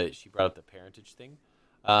the way that she brought up the parentage thing.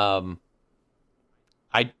 I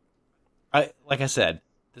like I said,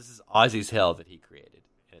 this is Ozzy's hell that he created,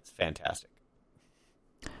 and it's fantastic.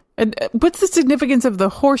 And what's the significance of the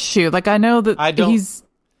horseshoe? Like, I know that I don't- he's...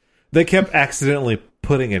 They kept accidentally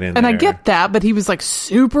putting it in And there. I get that, but he was like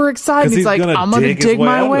super excited. 'Cause He's like, gonna I'm going to his dig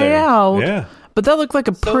my way there. out. Yeah. But that looked like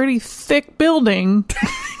a pretty thick building.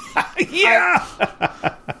 Yeah!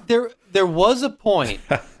 There was a point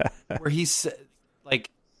where he said, like,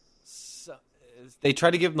 they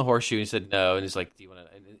tried to give him the horseshoe, and he said no, and he's like, do you want to...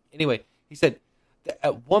 Anyway, he said,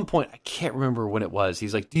 at one point, I can't remember when it was,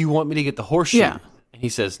 he's like, do you want me to get the horseshoe? Yeah. And he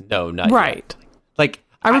says, no, not Right. yet. Like,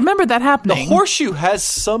 I remember that the happening. horseshoe has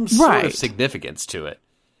some sort Right. of significance to it.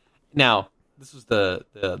 Now, this was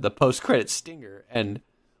the post-credit stinger, and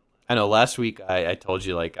I know last week I told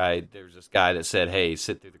you, like, there was this guy that said, hey,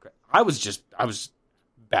 sit through the credits. I was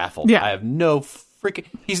baffled. Yeah. I have no freaking...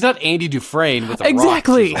 He's not Andy Dufresne with a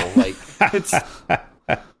Exactly. rock chisel. Like, it's...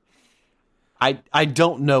 I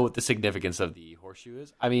don't know what the significance of the horseshoe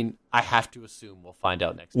is. I mean, I have to assume we'll find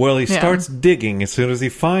out next week. Well, he Yeah. starts digging as soon as he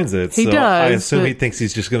finds it. He so does, I assume but- he thinks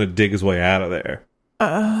he's just going to dig his way out of there.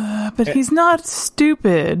 But he's not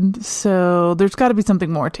stupid, so there's got to be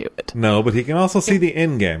something more to it. No, but he can also see the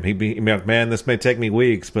end game. He'd be like, man, this may take me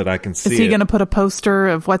weeks, but I can see Is he it. going to put a poster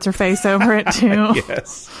of what's-her-face over it, too?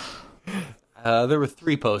 Yes. There were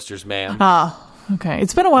 3 posters, ma'am. Ah, okay.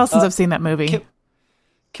 It's been a while since I've seen that movie.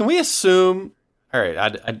 Can we assume... All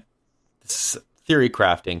right, this is theory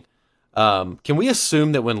crafting. Can we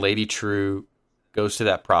assume that when Lady True goes to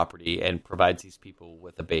that property and provides these people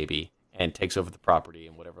with a baby and takes over the property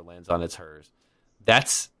and whatever lands on it's hers,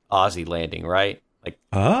 that's Ozzy landing, right? Like,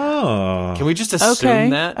 Oh. can we just assume Okay,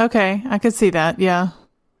 that? okay. I could see that, yeah.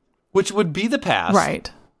 Which would be the past.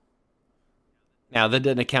 Right. Now, that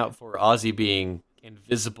doesn't account for Ozzy being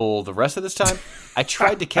invisible the rest of this time. I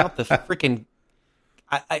tried to count the freaking...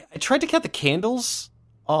 I tried to count the candles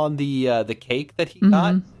on the cake that he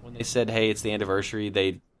got when they said, hey, it's the anniversary.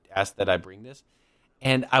 They asked that I bring this.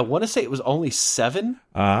 And I want to say it was only 7,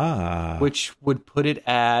 which would put it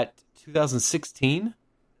at 2016,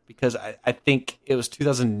 because I think it was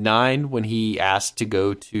 2009 when he asked to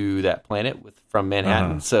go to that planet from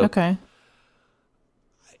Manhattan. So Okay.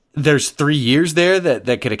 there's 3 years there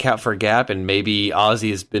that could account for a gap, and maybe Ozzy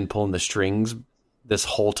has been pulling the strings this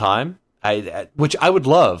whole time. Which I would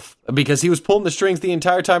love, because he was pulling the strings the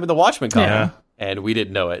entire time in the Watchmen comic, Yeah. and we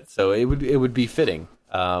didn't know it, so it would be fitting.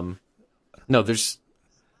 No, this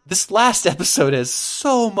last episode has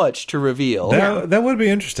so much to reveal. That would be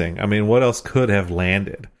interesting. I mean, what else could have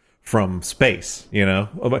landed from space, you know?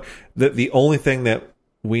 The only thing that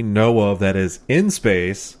we know of that is in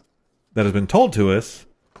space that has been told to us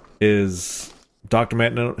is Dr.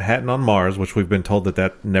 Manhattan on Mars, which we've been told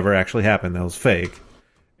that never actually happened. That was fake.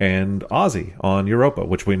 And Ozzy on Europa,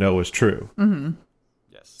 which we know is true. Mm-hmm.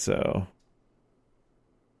 Yes. So,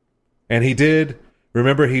 and he did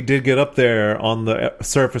get up there on the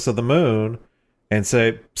surface of the moon and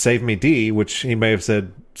say, save me D, which he may have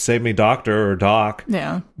said, save me Doctor or Doc.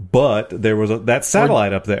 Yeah. But there was that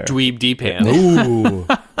satellite up there. Dweeb D-Pan. Ooh.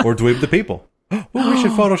 Or Dweeb the People. Ooh, we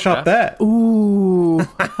should Photoshop that. Ooh,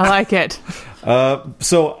 I like it.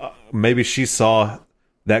 So maybe she saw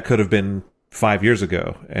that could have been 5 years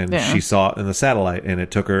ago, and Yeah. she saw it in the satellite, and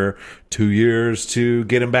it took her 2 years to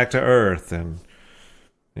get him back to Earth, and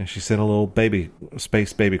she sent a little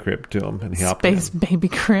space baby crib to him, and he hopped Space in. baby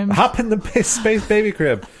crib. Hop in the space baby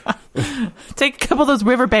crib. Take a couple of those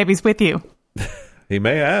river babies with you. He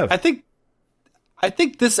may have. I think I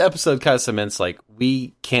think this episode kind of cements like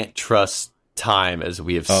we can't trust time as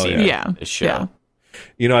we have seen yeah. this show. Yeah.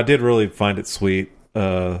 You know, I did really find it sweet.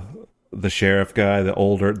 The sheriff guy, the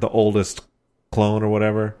oldest clone or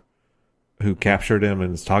whatever, who captured him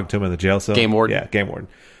and is talking to him in the jail cell. Game warden. Yeah, game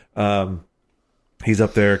warden. He's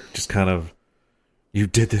up there just kind of, you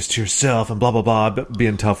did this to yourself and blah, blah, blah,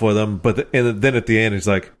 being tough with him. But then at the end, he's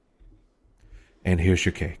like, and here's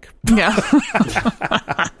your cake. Yeah.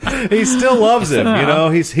 He still loves him, you know.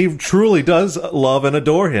 He truly does love and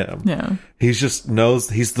adore him. Yeah. He just knows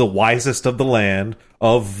he's the wisest of the land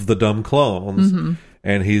of the dumb clones,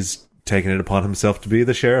 and he's taken it upon himself to be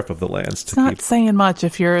the sheriff of the lands. It's not saying much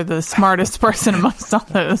if you're the smartest person amongst all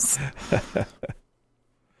those.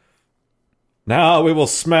 Now we will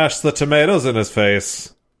smash the tomatoes in his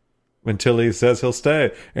face until he says he'll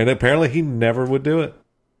stay. And apparently he never would do it.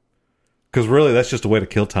 Because really, that's just a way to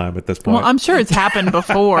kill time at this point. Well, I'm sure it's happened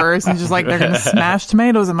before. It's just like, they're going to smash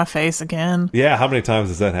tomatoes in my face again. Yeah, how many times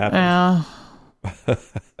has that happened?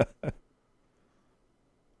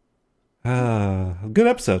 Yeah. Good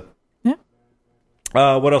episode. Yeah.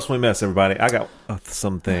 What else we miss, everybody? I got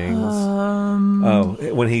some things.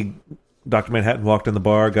 When Dr. Manhattan walked in the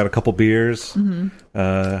bar, got a couple beers.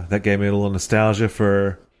 That gave me a little nostalgia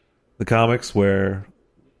for the comics where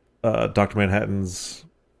Dr. Manhattan's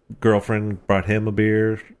girlfriend brought him a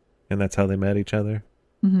beer, and that's how they met each other.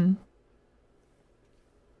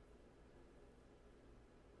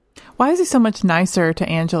 Why is he so much nicer to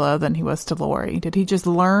Angela than he was to Lori? Did he just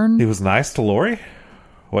learn? He was nice to Lori?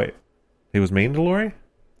 Wait, he was mean to Lori?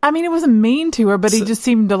 I mean, it wasn't mean to her, but he just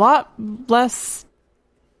seemed a lot less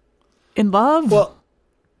in love. Well,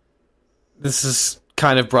 this is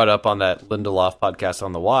kind of brought up on that Lindelof podcast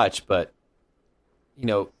on The Watch, but, you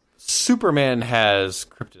know, Superman has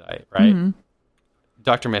kryptonite, right?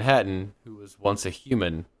 Dr. Manhattan, who was once a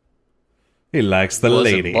human, He likes the was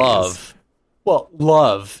in ladies. love. Well,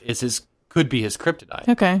 love could be his kryptonite.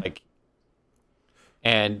 Okay.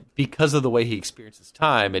 And because of the way he experiences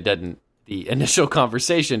time, the initial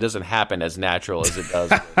conversation doesn't happen as natural as it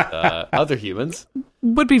does with other humans.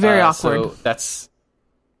 Would be very awkward. So that's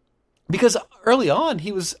because early on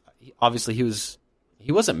he wasn't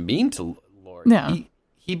mean to Lord. Yeah.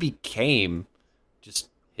 He became just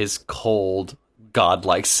his cold,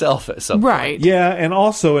 godlike self at some point. Right. Yeah, and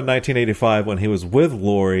also in 1985 when he was with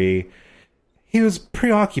Lori, he was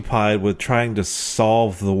preoccupied with trying to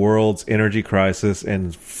solve the world's energy crisis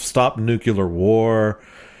and stop nuclear war.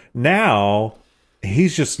 Now,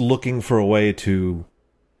 he's just looking for a way to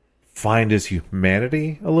find his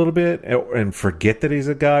humanity a little bit and forget that he's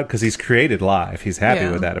a god because he's created life. He's happy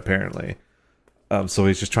with that, apparently. So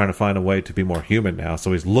he's just trying to find a way to be more human now.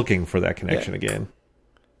 So he's looking for that connection again.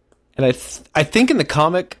 And I think in the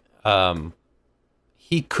comic,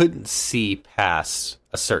 he couldn't see past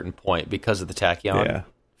a certain point because of the tachyon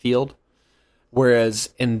field. Whereas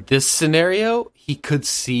in this scenario, he could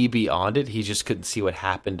see beyond it. He just couldn't see what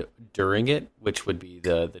happened during it, which would be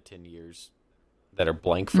the 10 years that are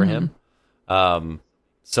blank for him.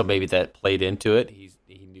 So maybe that played into it. He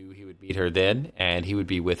knew he would meet her then, and he would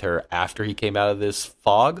be with her after he came out of this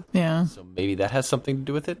fog. Yeah. So maybe that has something to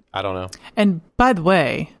do with it. I don't know. And by the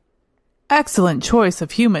way, excellent choice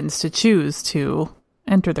of humans to choose to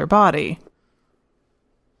enter their body.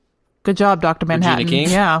 Good job, Dr. Manhattan. King?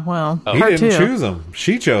 Yeah, well, He her didn't too. choose him.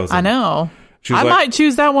 She chose him. I know. She was I like- might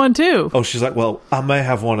choose that one too. Oh, she's like, well, I may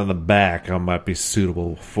have one in the back I might be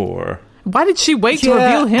suitable for. Why did she wait to Yeah.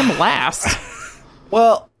 reveal him last?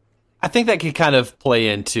 Well, I think that could kind of play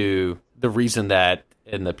into the reason that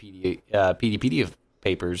in the PDPD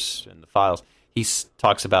papers and the files, he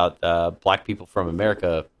talks about black people from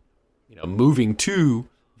America, moving to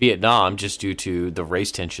Vietnam just due to the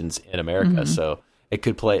race tensions in America. So it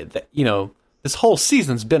could play that. This whole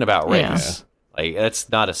season's been about race. Yeah. Like that's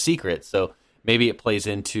not a secret. So maybe it plays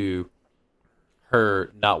into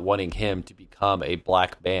her not wanting him to become a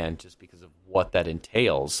black man just because of what that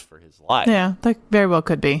entails for his life. Yeah, that very well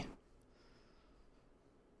could be.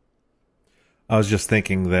 I was just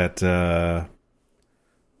thinking that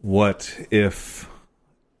what if,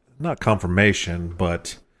 not confirmation,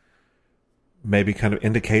 but maybe kind of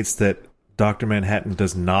indicates that Dr. Manhattan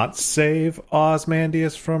does not save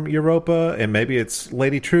Ozymandias from Europa, and maybe it's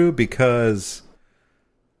Lady True, because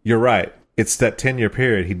you're right. It's that 10-year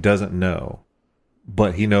period he doesn't know,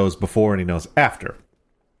 but he knows before and he knows after.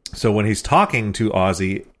 So when he's talking to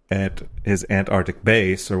Ozzy at his Antarctic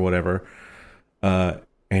base or whatever, and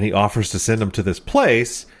he offers to send him to this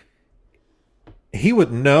place, he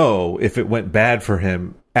would know if it went bad for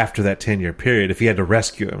him after that 10-year period, if he had to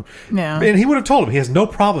rescue him. Yeah. And he would have told him he has no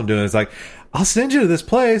problem doing it. It's like, I'll send you to this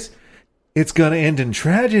place. it's going to end in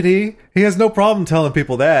tragedy. He has no problem telling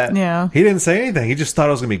people that. Yeah. He didn't say anything. He just thought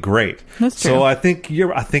it was going to be great. That's true. So I think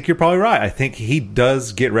you're probably right. I think he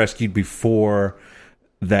does get rescued before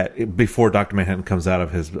Dr. Manhattan comes out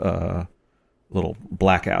of his little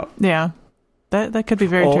blackout. Yeah. That could be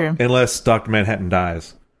very true. Unless Dr. Manhattan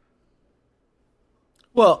dies.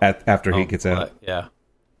 Well, after he gets out. Yeah.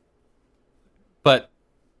 But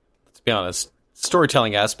let's be honest,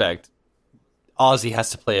 storytelling aspect, Ozzy has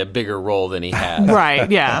to play a bigger role than he has. Right,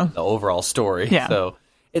 yeah. The overall story. Yeah. So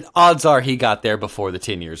odds are he got there before the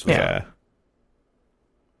 10 years was Yeah. up.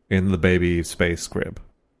 In the baby space crib.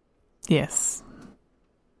 Yes.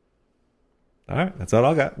 All right, that's all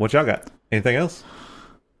I got. What y'all got? Anything else?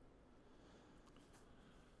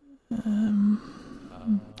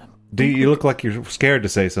 Do you look like you're scared to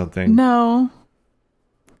say something? No.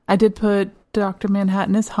 I did put Dr.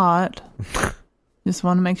 Manhattan is hot. Just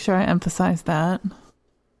want to make sure I emphasize that.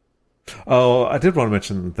 Oh, I did want to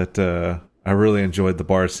mention that I really enjoyed the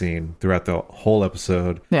bar scene throughout the whole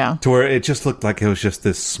episode. Yeah. To where it just looked like it was just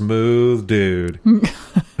this smooth dude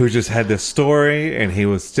who just had this story and he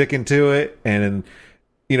was sticking to it. And,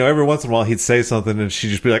 you know, every once in a while he'd say something and she'd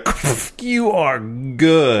just be like, you are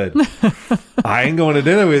good. I ain't going to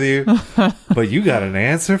dinner with you, but you got an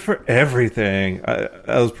answer for everything. That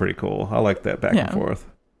was pretty cool. I like that back and forth.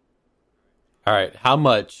 All right, how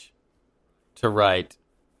much to write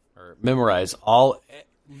or memorize all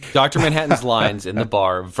Dr. Manhattan's lines in the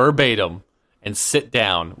bar verbatim and sit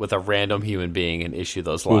down with a random human being and issue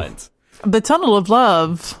those lines? The Tunnel of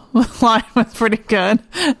Love line was pretty good.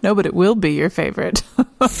 No, but it will be your favorite.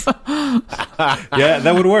 Yeah,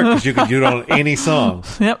 that would work because you could do it on any song.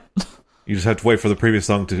 Yep. You just have to wait for the previous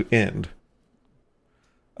song to end.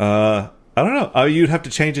 I don't know. You'd have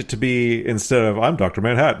to change it to be, instead of I'm Dr.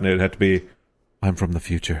 Manhattan, it'd have to be I'm from the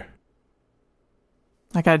future.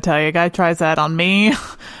 I gotta tell you, a guy tries that on me.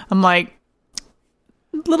 I'm like,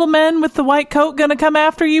 little men with the white coat gonna come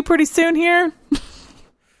after you pretty soon here?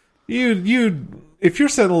 If you're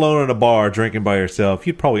sitting alone in a bar drinking by yourself,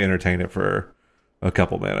 you'd probably entertain it for a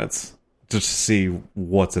couple minutes just to see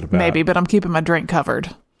what's it about. Maybe, but I'm keeping my drink covered.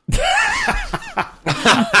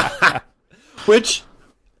 Which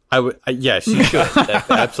I would, yes, you should.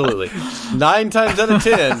 Absolutely. 9 times out of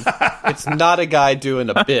 10, it's not a guy doing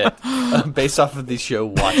a bit based off of the show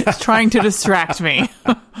Watchmen. It's trying to distract me.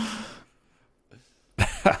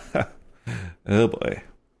 Oh boy.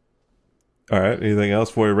 All right. Anything else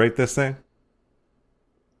before we rate this thing?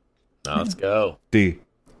 Now let's go. D.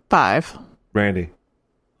 5. Randy.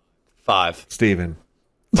 5. Steven.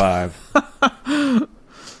 5.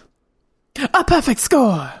 A perfect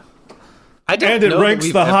score. And it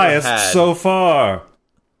ranks the highest so far.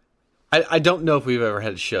 I don't know if we've ever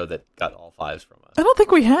had a show that got all 5s from us. I don't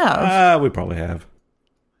think we have. We probably have.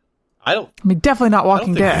 I mean, definitely not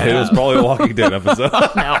Walking Dead. It was probably a Walking Dead episode.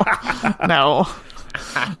 No.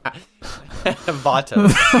 Vato.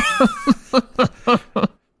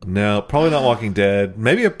 No, probably not Walking Dead.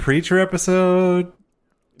 Maybe a Preacher episode.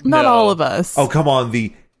 Not all of us. Oh, come on.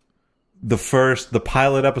 The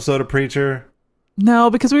pilot episode of Preacher. No,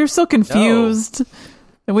 because we were so confused.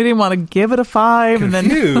 And we didn't want to give it a 5.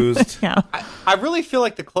 Confused? And then, I really feel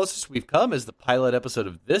like the closest we've come is the pilot episode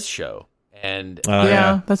of this show. And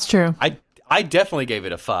yeah, that's true. I definitely gave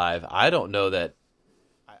it a 5. I don't know that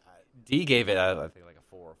D gave it, I think, like a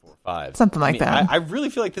 4 or 4 or 5. Something like that. I really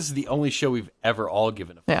feel like this is the only show we've ever all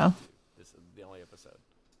given a 5 to. This is the only episode.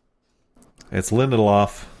 It's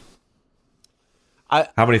Lindelof.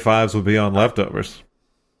 How many 5s would be on Leftovers?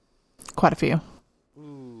 Quite a few.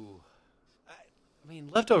 Ooh. I mean,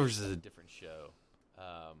 Leftovers is a different show.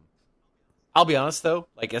 I'll be honest, though,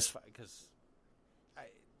 like, as far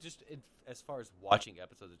as watching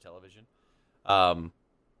episodes of television, and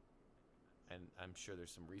I'm sure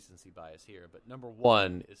there's some recency bias here, but number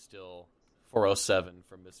 1 is still 407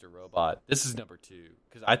 from Mr. Robot. This is number 2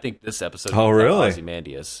 because I think this episode is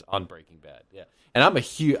Ozymandias on Breaking Bad. Yeah, and I'm a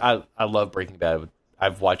huge. I love Breaking Bad.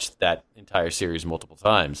 I've watched that entire series multiple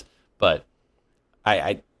times, but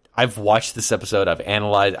I've watched this episode. I've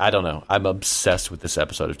analyzed. I don't know. I'm obsessed with this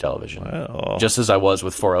episode of television, just as I was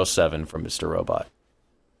with 407 from Mr. Robot.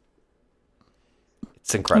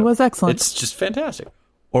 It's incredible. It was excellent. It's just fantastic.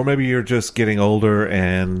 Or maybe you're just getting older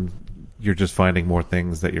and you're just finding more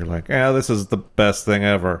things that you're like, this is the best thing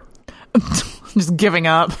ever. Just giving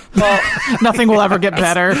up. Well, nothing will ever get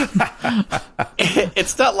better.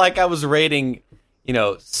 It's not like I was rating,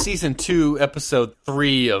 season 2, episode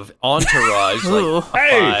 3 of Entourage. Like,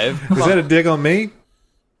 hey, 5. Is that a dig on me?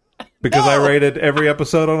 Because I rated every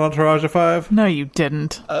episode on Entourage a 5? No, you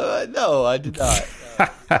didn't. No, I did not.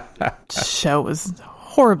 Show was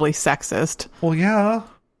horribly sexist. Well, yeah.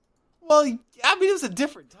 Well, I mean, it was a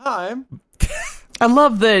different time. I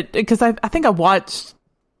love that because I think I watched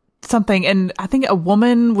something and I think a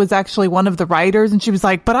woman was actually one of the writers and she was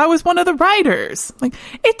like, but I was one of the writers. Like,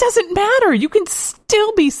 it doesn't matter. You can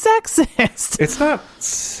still be sexist. It's not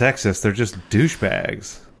sexist. They're just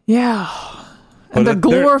douchebags. Yeah. And they're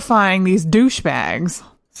glorifying these douchebags.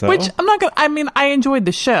 So? Which I'm not going to, I mean, I enjoyed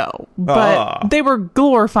the show, but they were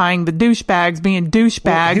glorifying the douchebags being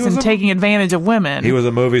douchebags and taking advantage of women. He was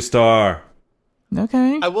a movie star.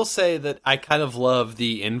 Okay. I will say that I kind of love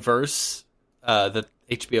the inverse that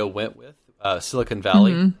HBO went with, Silicon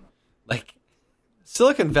Valley. Mm-hmm. Like,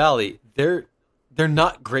 Silicon Valley, they're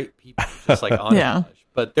not great people, just like Entourage, Yeah.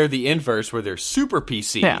 but they're the inverse where they're super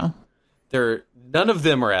PC. Yeah. None of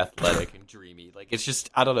them are athletic and dreamy. Like, it's just,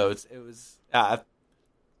 I don't know. I thought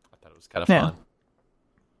it was kind of fun.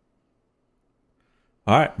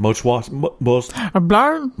 All right, most watchable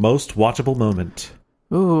moment.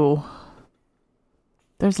 Ooh.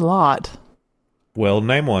 There's a lot. Well,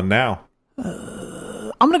 name one now.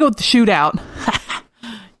 I'm going to go with the shootout.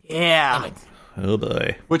 Yeah. Oh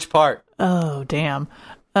boy. Which part? Oh, damn.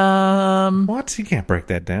 What? You can't break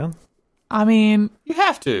that down. I mean, You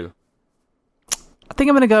have to. I think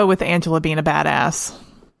I'm going to go with Angela being a badass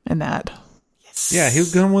in that. Yeah, he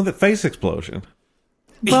was going with the face explosion.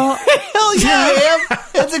 Well, Hell yeah, I am.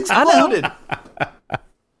 It's exploded.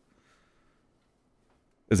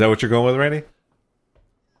 Is that what you're going with, Randy?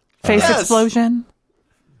 face Yes. explosion.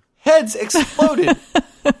 Heads exploded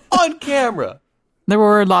on camera. There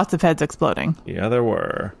were lots of heads exploding. Yeah, there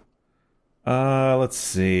were. Let's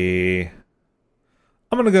see. I'm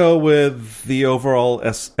going to go with the overall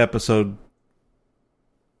episode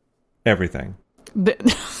everything. You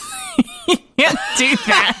can't do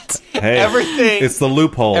that. Hey, Everything- It's the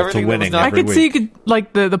loophole to everything that was winning not- I every could week. see you could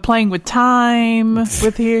like the playing with time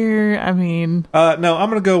with here. I mean, No, I'm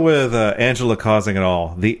going to go with Angela causing it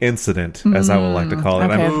all. The incident, as I would like to call it.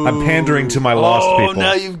 okay. I'm pandering to my lost people.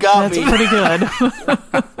 now you've got that's me. pretty good.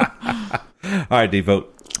 All right, D,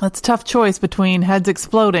 vote. That's a tough choice between heads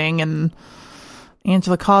exploding and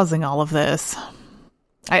Angela causing all of this.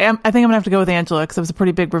 I think I'm gonna have to go with Angela because it was a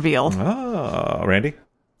pretty big reveal. Oh, Randy?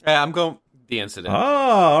 Yeah, I'm going the incident. Oh,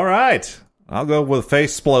 all right. I'll go with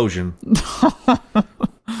face explosion.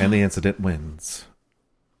 And the incident wins.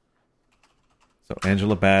 So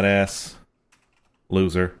Angela badass,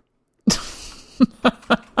 loser.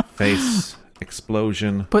 Face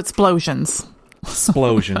explosion, Put explosions.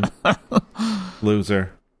 explosion,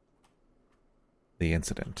 loser. The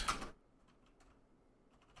incident.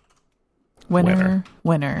 Winner.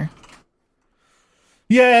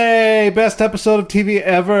 Yay! Best episode of TV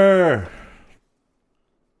ever.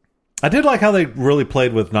 I did like how they really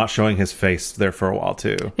played with not showing his face there for a while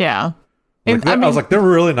too. Yeah. Like, I was like, they're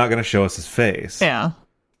really not going to show us his face. yeah.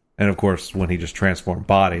 And of course, when he just transformed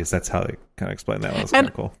bodies, that's how they kind of explain that. That was kind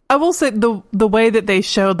of cool. I will say the way that they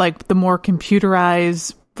showed like the more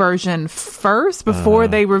computerized version first before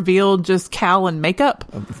they revealed just Cal and makeup.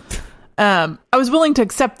 I was willing to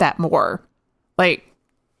accept that more. Like,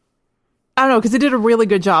 I don't know, because it did a really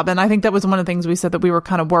good job. And I think that was one of the things we said that we were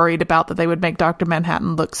kind of worried about, that they would make Dr.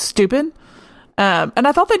 Manhattan look stupid. And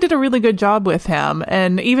I thought they did a really good job with him.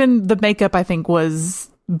 And even the makeup, I think, was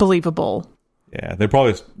believable. Yeah, they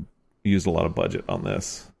probably used a lot of budget on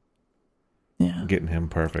this, Yeah. getting him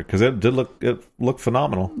perfect, because it looked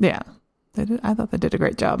phenomenal. Yeah. I thought they did a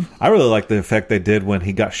great job. I really like the effect they did when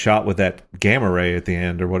he got shot with that gamma ray at the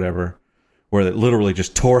end or whatever, where it literally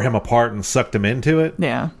just tore him apart and sucked him into it.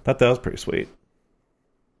 Yeah. Thought that was pretty sweet.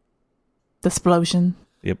 The explosion.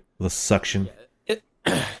 Yep, the suction.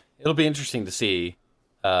 It'll be interesting to see.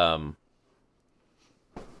 Hope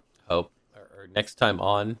or next time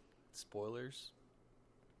on spoilers.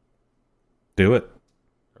 Do it.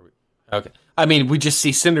 Okay. I mean, we just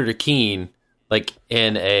see Senator Keene like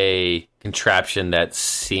in a contraption that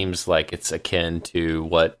seems like it's akin to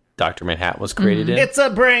what Dr. Manhattan was created in. It's a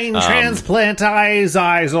brain transplant,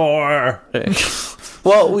 Izor.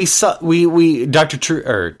 Well, we saw we Lady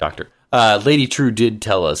True did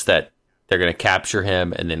tell us that they're going to capture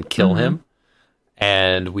him and then kill him,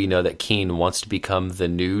 and we know that Keene wants to become the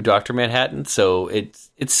new Dr. Manhattan. So it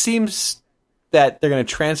seems that they're going to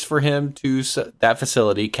transfer him to that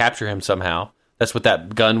facility, capture him somehow. That's what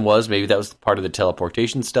that gun was. Maybe that was part of the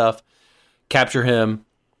teleportation stuff. Capture him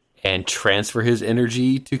and transfer his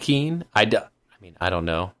energy to Keene. I don't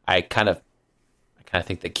know. I kind of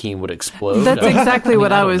think that Keene would explode. That's exactly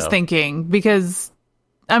what I don't was know. thinking, because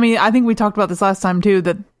I think we talked about this last time too,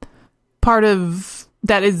 that part of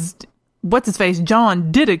that is what's his face,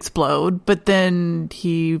 John did explode, but then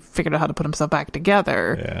he figured out how to put himself back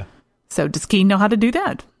together. Yeah. So does Keen know how to do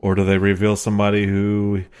that? Or do they reveal somebody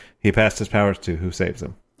who he passed his powers to, who saves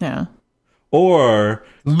him? Yeah. Or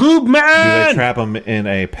Lube do Man! they trap him in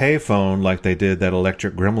a payphone like they did that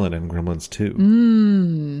electric gremlin in Gremlins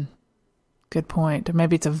 2? Good point. Or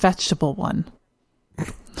maybe it's a vegetable one.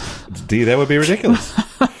 D, that would be ridiculous.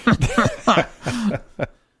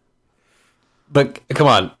 But come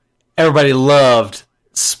on, everybody loved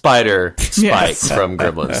Spider Spike from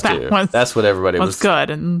Gremlins 2. That's what everybody was good.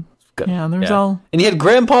 And yeah, there was all. And you had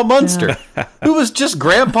Grandpa Munster, who was just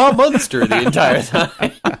Grandpa Munster the entire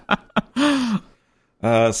time.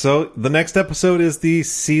 So the next episode is the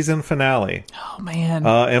season finale. Oh man.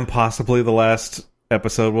 And possibly the last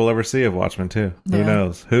episode we'll ever see of Watchmen 2. Yeah. Who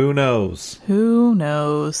knows? Who knows? Who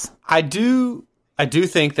knows? I do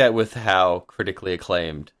think that with how critically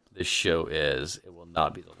acclaimed this show is, it will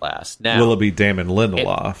not be the last. Now, Will it be Damon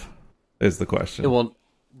Lindelof? Is the question. It will.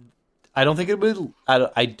 I don't think it'll be.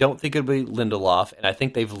 I don't think it'll be Lindelof, and I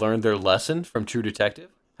think they've learned their lesson from True Detective.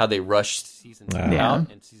 How they rushed season 2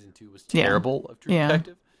 out, and season 2 was terrible of True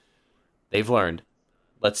Detective. They've learned.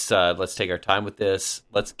 Let's take our time with this.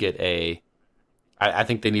 Let's get a. I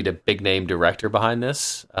think they need a big name director behind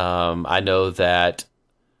this. I know that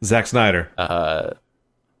Zack Snyder.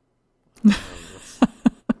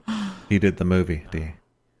 He did the movie, D.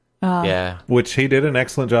 Yeah. Which he did an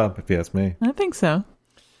excellent job, if you ask me. I think so.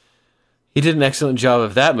 He did an excellent job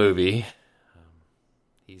of that movie.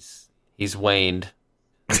 He's waned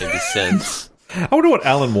maybe since. I wonder what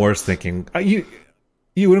Alan Moore's thinking. You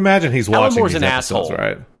would imagine he's Alan watching Moore's these an episodes, asshole.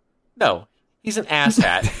 right? No, he's an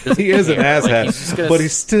asshat. He is an asshat, He's gonna... but he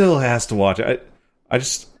still has to watch it. I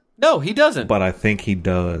just... No, he doesn't. But I think he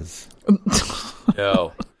does.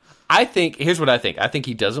 No. Here's what I think. I think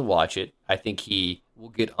he doesn't watch it. I think he will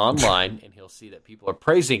get online and he'll see that people are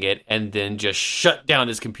praising it and then just shut down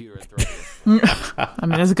his computer and throw it. I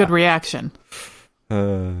mean, it's a good reaction.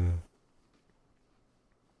 All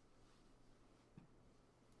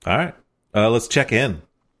right. Let's check in.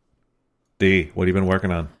 D, what have you been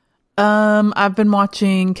working on? I've been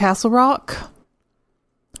watching Castle Rock,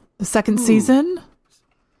 the second season.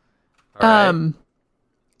 All right.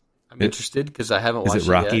 I'm interested because I haven't watched it. Is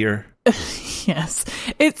it rockier? Yes.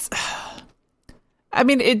 It's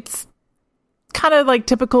kind of like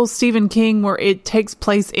typical Stephen King where it takes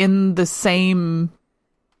place in the same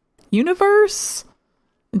universe.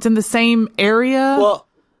 It's in the same area. Well,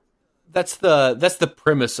 that's the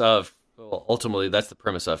premise of ultimately that's the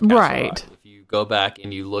premise of Castle Rock. If you go back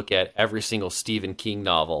and you look at every single Stephen King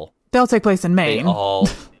novel, they all take place in Maine.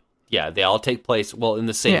 They all take place in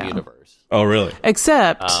the same universe. Oh, really?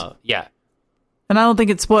 Except and I don't think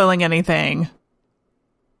it's spoiling anything.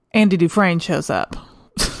 Andy Dufresne shows up.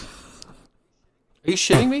 Are you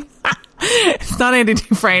shitting me? It's not Andy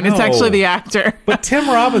Dufresne. No. It's actually the actor. But Tim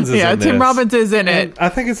Robbins is in this. Tim Robbins is in it. I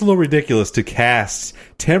think it's a little ridiculous to cast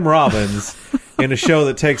Tim Robbins in a show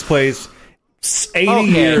that takes place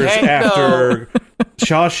 80 years after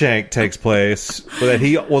Shawshank takes place, that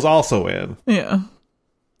he was also in. Yeah.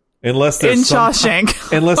 Unless there's in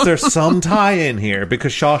Shawshank. Unless there's some tie-in here,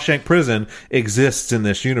 because Shawshank Prison exists in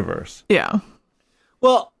this universe. Yeah.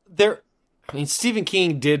 Well, Stephen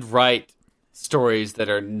King did write stories that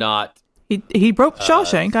are not... He wrote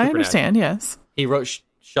Shawshank, I understand, yes. He wrote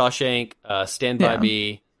Shawshank, Stand By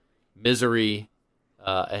Me, Misery,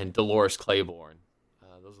 and Dolores Claiborne.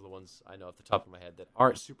 Those are the ones I know off the top of my head that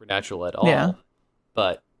aren't supernatural at all. Yeah.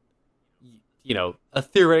 But,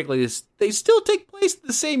 theoretically, they still take place in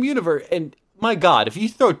the same universe. And, my God, if you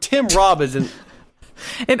throw Tim Robbins in...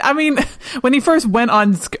 And, I mean, when he first got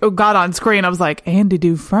on screen, I was like, Andy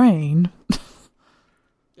Dufresne?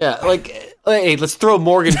 Yeah, hey, let's throw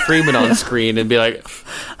Morgan Freeman on screen and be like,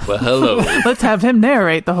 well, hello. Let's have him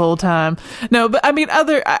narrate the whole time. No, but I mean,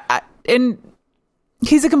 and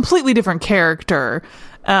he's a completely different character.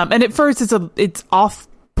 And at first it's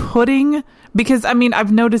off-putting because, I mean,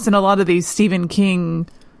 I've noticed in a lot of these Stephen King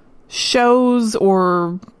shows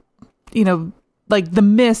or, like The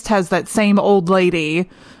Mist has that same old lady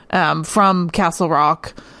from Castle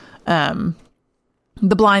Rock, the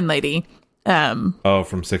blind lady.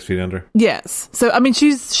 From 6 Feet Under? Yes. So, I mean,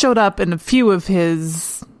 she's showed up in a few of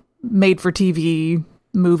his made-for-TV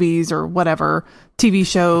movies or whatever, TV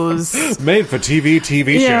shows. Made-for-TV show.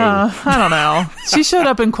 Yeah, I don't know. She showed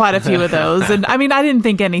up in quite a few of those. And, I mean, I didn't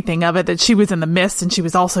think anything of it, that she was in The Mist and she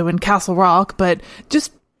was also in Castle Rock, but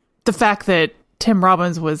just the fact that Tim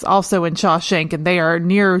Robbins was also in Shawshank and they are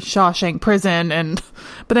near Shawshank Prison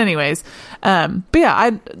but anyways, but yeah,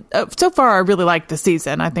 so far I really like the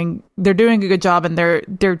season. I think they're doing a good job and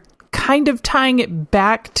they're kind of tying it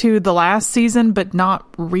back to the last season, but not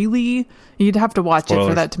really. You'd have to watch it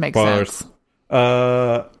for that to make sense.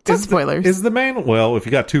 Is spoilers. Is the main... Well, if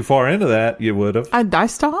you got too far into that, you would have. I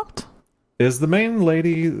stopped. Is the main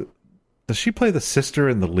lady... Does she play the sister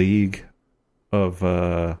in the League of...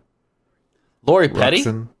 Lori Petty?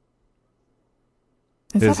 Ruxin?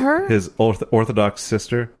 Is that her? His Orthodox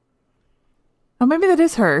sister? Oh, maybe that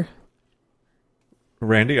is her.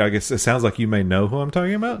 Randy, I guess it sounds like you may know who I'm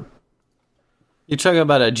talking about. You're talking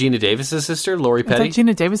about Gina Davis's sister, Lori Petty? Is that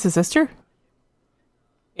Gina Davis's sister?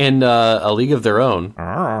 In A League of Their Own,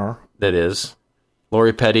 Ah. that is.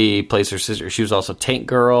 Lori Petty plays her sister. She was also Tank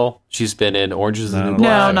Girl. She's been in Orange is the New Black.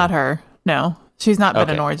 No, not her. No. She's not been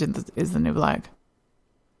Okay. in Orange is the New Black.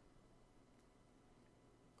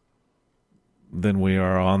 Then we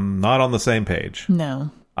are not on the same page. No.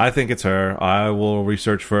 I think it's her. I will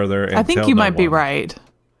research further. And I think tell you no might be one. right.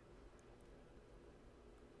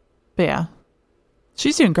 But yeah.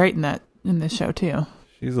 She's doing great in this show too.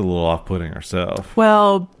 She's a little off-putting herself.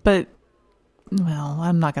 Well,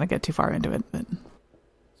 I'm not going to get too far into it. But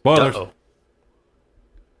Spoilers. Uh-oh.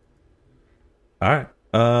 All right.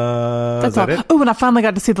 that's is that all. it? Oh, and I finally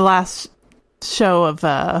got to see the last show of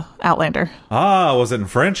Outlander. Ah, was it in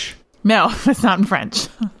French? No, it's not in French.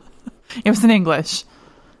 It was in English.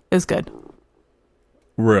 It was good.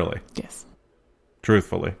 Really? Yes.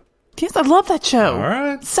 Truthfully. Yes, I love that show. All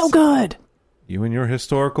right. So good. You and your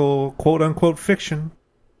historical quote-unquote fiction.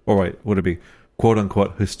 Or wait, would it be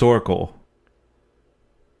quote-unquote historical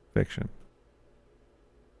fiction?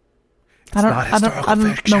 I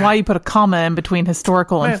don't know why you put a comma in between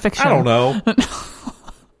historical and fiction. I don't know.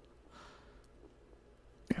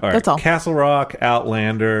 All right, That's all. Castle Rock,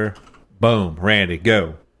 Outlander. Boom. Randy,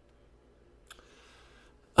 go.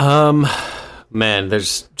 Man,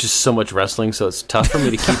 there's just so much wrestling, so it's tough for me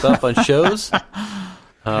to keep up on shows.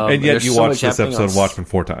 And yet there's you so watched much this happening episode on of Watchmen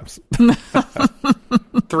 4 times.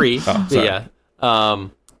 3. sorry. Yeah.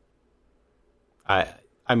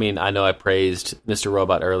 I mean, I know I praised Mr.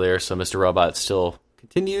 Robot earlier, so Mr. Robot still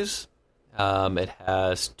continues. It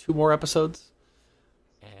has 2 more episodes,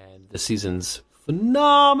 and the season's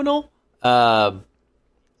phenomenal. The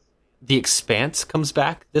Expanse comes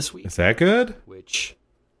back this week, Is that good? which,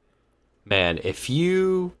 man, if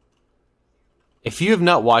you have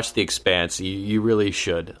not watched The Expanse, you really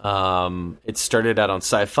should. It started out on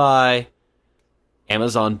Sci-Fi.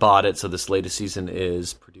 Amazon bought it, so this latest season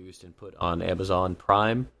is produced and put on Amazon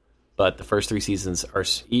Prime. But the first 3 seasons are,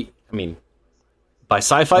 by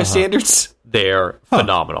sci-fi standards, they're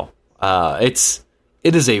phenomenal. It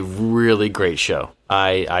is a really great show.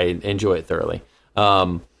 I enjoy it thoroughly.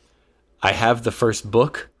 I have the first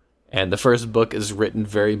book, and the first book is written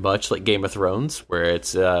very much like Game of Thrones, where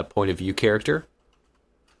it's a point of view character.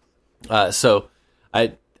 So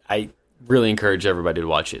I really encourage everybody to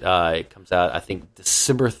watch it. It comes out, I think,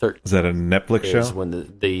 December 13th. Is that a Netflix Is show? when no,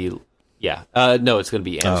 it's going to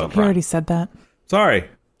be Amazon You Prime. already said that. Sorry.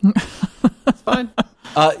 It's fine.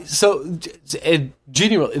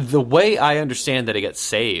 Genuinely, the way I understand that it got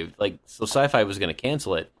saved, so Sci-Fi was going to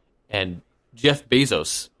cancel it, and Jeff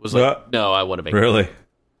Bezos was like, "No, I want to make it." Really?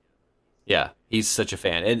 Yeah, he's such a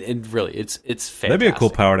fan, and really, it's fantastic. That'd be a cool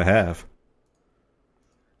power to have.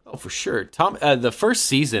 Oh, for sure. The first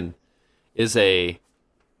season is I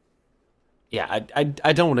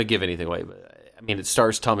don't want to give anything away, but I mean, it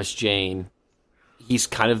stars Thomas Jane. He's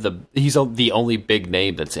kind of the only big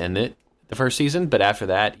name that's in it the first season, but after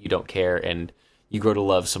that, you don't care, and you grow to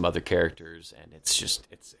love some other characters, and it's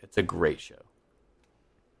a great show.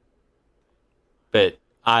 But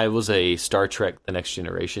I was a Star Trek: The Next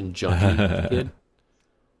Generation junkie as a kid,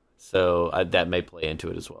 so that may play into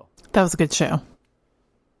it as well. That was a good show.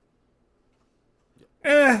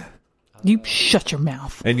 You shut your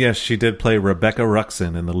mouth. And yes, she did play Rebecca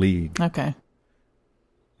Ruxin in the League. Okay.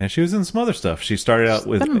 And she was in some other stuff. She started out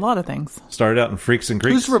with Been in a lot of things. in Freaks and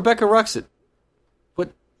Greeks. Who's Rebecca Ruxin?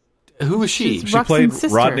 Who is she? She's She played Ruxin's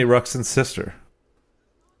sister. Rodney Ruxin's sister.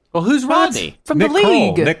 Well, who's Rodney? From Nick the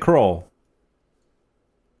League. Kroll. Nick Kroll.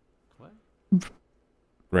 What?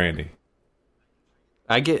 Randy.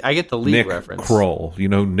 I get the League Nick reference. Kroll. You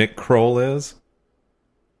know who Nick Kroll is?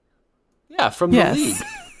 Yeah, from Yes. the League.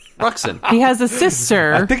 Ruxin. He has a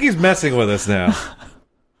sister. I think he's messing with us now.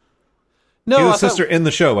 No, He's I a sister in the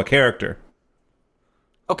show, a character.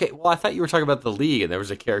 Okay, well, I thought you were talking about the League, and there was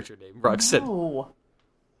a character named Ruxin. Oh.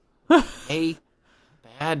 Hey,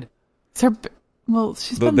 bad. It's her, well,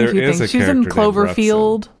 she's But been in a there few is things. a She's in character named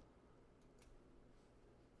Cloverfield.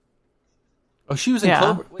 Oh, she was in Yeah.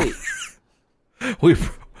 Clover. Wait,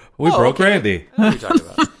 We broke okay. Randy. I know what you're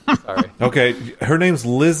talking about. Sorry. Okay, her name's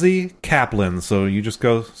Lizzie Kaplan, so you just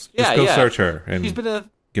go search her and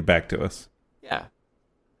get back to us. Yeah.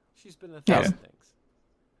 She's been a thousand things.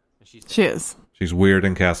 And She is. She's weird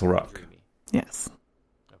in Castle Rock. dreamy. Yes.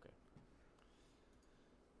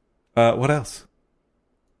 Okay. What else?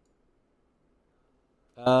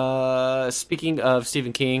 Speaking of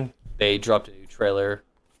Stephen King, they dropped a new trailer.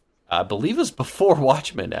 I believe it was before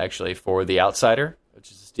Watchmen, actually, for The Outsider,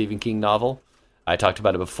 which is a Stephen King novel. I talked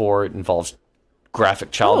about it before. It involves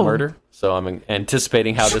graphic child murder, so I'm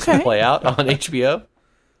anticipating how this will play out on HBO.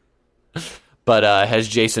 But has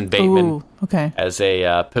Jason Bateman as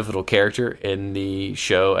a pivotal character in the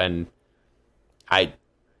show, and I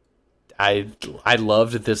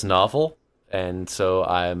loved this novel, and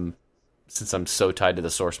so since I'm so tied to the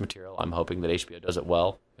source material, I'm hoping that HBO does it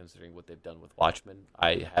well, considering what they've done with Watchmen.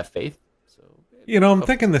 I have faith. So I'm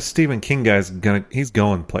thinking the Stephen King guy's he's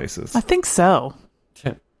going places. I think so.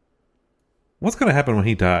 What's going to happen when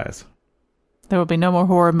he dies? There will be no more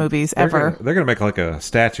horror movies ever. They're going to make like a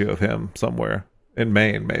statue of him somewhere in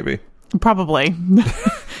Maine, maybe. Probably.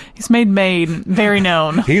 He's made Maine very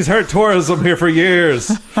known. He's hurt tourism here for years.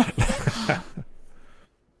 I'm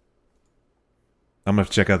going to have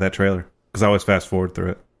to check out that trailer because I always fast forward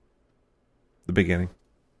through it. The beginning.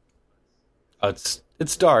 Oh,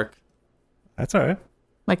 it's dark. That's all right.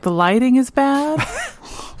 Like the lighting is bad?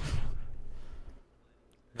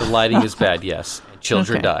 The lighting is bad, yes. And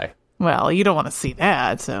children die. Well, you don't want to see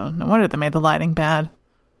that, so no wonder they made the lighting bad.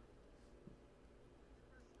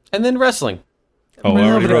 And then wrestling. Oh, I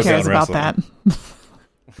already Nobody wrote cares down about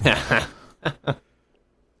wrestling. that.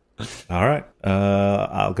 All right.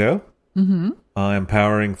 I'll go. Mm-hmm. I'm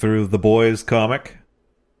powering through the Boys comic.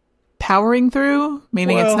 Powering through?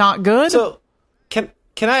 Meaning it's not good? So, can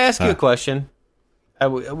I ask you a question?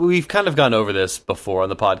 We've kind of gone over this before on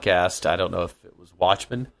the podcast. I don't know if it was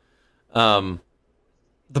Watchmen.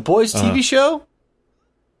 The Boys TV show?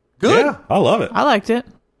 Good. Yeah, I love it. I liked it.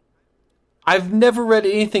 I've never read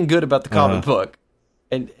anything good about the comic book.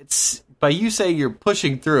 And it's by you saying you're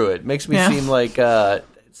pushing through it makes me seem like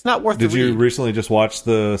it's not worth the read. Did you recently just watch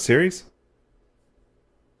the series?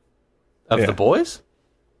 Of The Boys?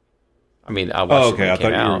 I mean, I watched it when I it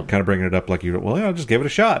came thought you were out. kind of bringing it up like I'll just give it a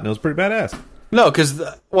shot, and it was pretty badass. No, because,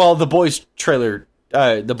 the Boys trailer,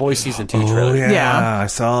 the Boys Season 2 trailer. Oh, Yeah. I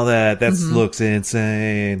saw that. That looks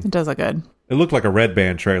insane. It does look good. It looked like a Red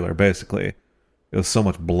Band trailer, basically. It was so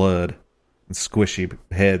much blood and squishy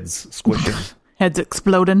heads squishing. Heads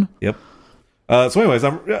exploding. Yep. So anyways,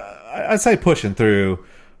 I'd say pushing through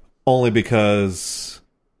only because,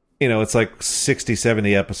 it's like 60,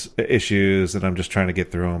 70 issues, and I'm just trying to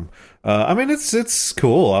get through them. I mean, it's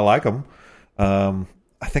cool. I like them.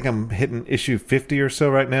 I think I'm hitting issue 50 or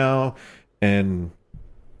so right now, and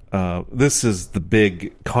this is the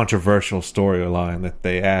big controversial storyline that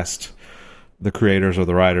they asked the creators or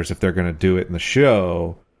the writers if they're going to do it in the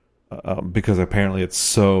show, because apparently it's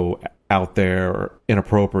so out there or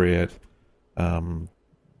inappropriate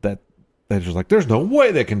that they're just like, there's no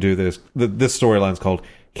way they can do this. This storyline's called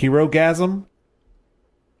Herogasm,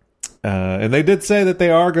 and they did say that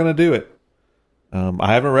they are going to do it.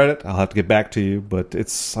 I haven't read it. I'll have to get back to you, but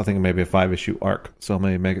it's, I think, maybe a 5-issue arc, so I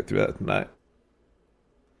may make it through that tonight.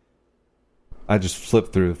 I just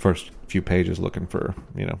flipped through the first few pages looking for,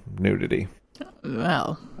 nudity.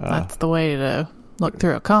 Well, that's the way to look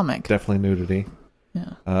through a comic. Definitely nudity.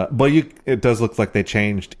 Yeah. But it does look like they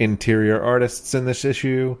changed interior artists in this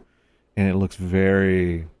issue, and it looks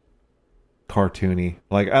very cartoony.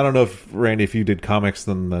 Like, I don't know if, Randy, if you did comics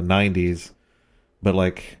in the 90s, but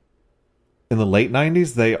like in the late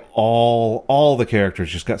 90s, they all the characters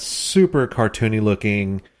just got super cartoony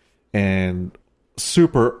looking and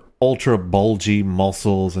super ultra bulgy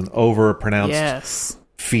muscles and over pronounced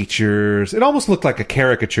features. It almost looked like a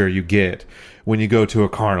caricature you get when you go to a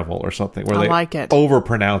carnival or something where they over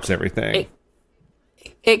pronounce everything.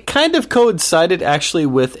 It kind of coincided actually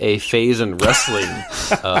with a phase in wrestling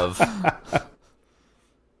of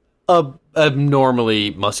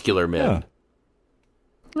abnormally muscular men. Yeah.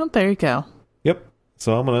 Well, there you go. Yep.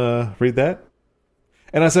 So I'm going to read that.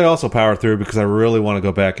 And I say also power through because I really want to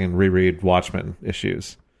go back and reread Watchmen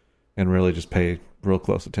issues and really just pay real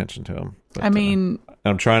close attention to them. But, I mean,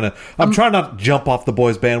 I'm trying not to jump off the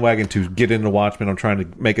Boys bandwagon to get into Watchmen. I'm trying to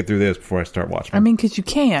make it through this before I start Watchmen. I mean, because you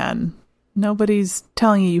can. Nobody's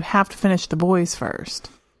telling you have to finish The Boys first.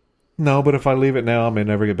 No, but if I leave it now, I may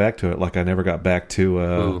never get back to it. Like I never got back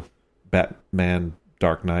to Batman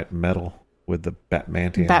Dark Knight Metal with the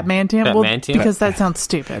Batmantium. Batmantium? Well, because that sounds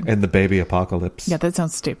stupid. And the baby apocalypse. Yeah, that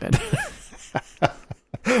sounds stupid.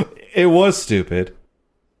 It was stupid.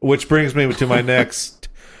 Which brings me to my next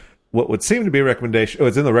what would seem to be a recommendation. Oh,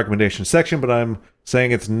 it's in the recommendation section, but I'm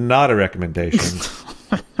saying it's not a recommendation.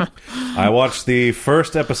 I watched the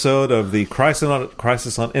first episode of the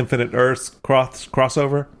Crisis on Infinite Earths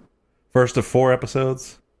crossover. First of 4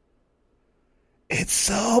 episodes. It's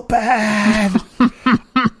so bad.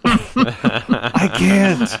 I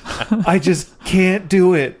can't. I just can't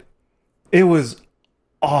do it. It was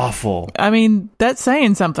awful. I mean, that's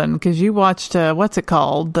saying something because you watched what's it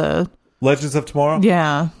called? The Legends of Tomorrow?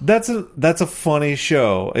 Yeah. That's a funny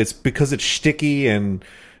show. It's because it's shticky and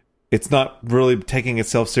it's not really taking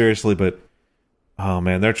itself seriously, but oh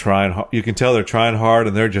man, they're trying. You can tell they're trying hard,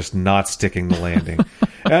 and they're just not sticking the landing.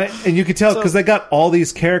 And you can tell because they got all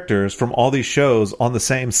these characters from all these shows on the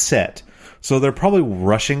same set, so they're probably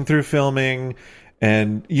rushing through filming,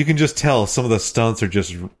 and you can just tell some of the stunts are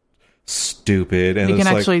just stupid. And you can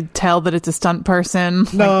it's actually tell that it's a stunt person.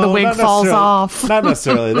 No, like the wig falls off. Not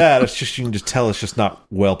necessarily that. It's just you can just tell it's just not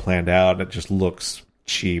well planned out. It just looks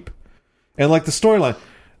cheap, and like the storyline.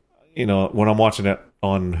 You know, when I'm watching it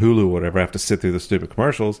on Hulu or whatever, I have to sit through the stupid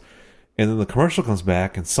commercials, and then the commercial comes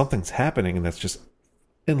back and something's happening, and that's just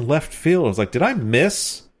in left field. I was like, did I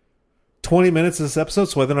miss 20 minutes of this episode?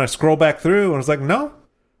 So then I scroll back through, and I was like, no,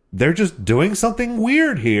 they're just doing something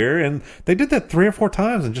weird here, and they did that 3 or 4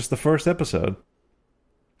 times in just the first episode.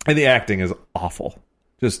 And the acting is awful,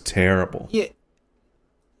 just terrible.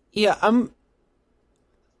 Yeah.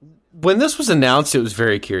 When this was announced, it was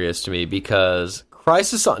very curious to me because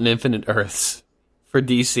Crisis on Infinite Earths for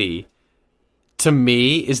DC, to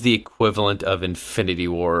me, is the equivalent of Infinity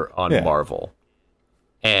War on Marvel.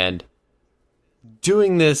 And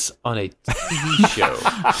doing this on a TV show.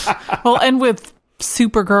 Well, and with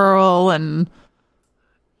Supergirl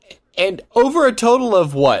and over a total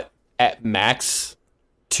of what? At max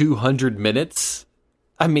 200 minutes?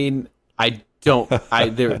 I mean, they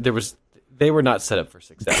were not set up for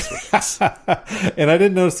success with this. And I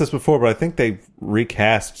didn't notice this before, but I think they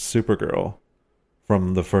recast Supergirl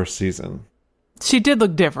from the first season. she did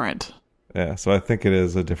look different. Yeah, so I think it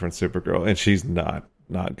is a different Supergirl, and she's not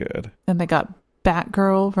good. And they got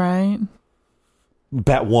Batgirl, right?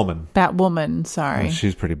 Batwoman, sorry. Oh,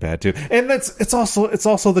 she's pretty bad too. And it's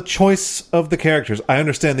also the choice of the characters. I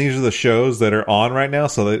understand these are the shows that are on right now,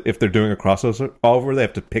 so that if they're doing a crossover, they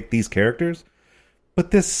have to pick these characters.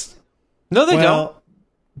 But this No, they don't.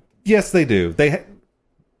 Yes, they do.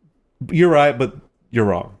 You're right, but you're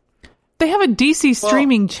wrong. They have a DC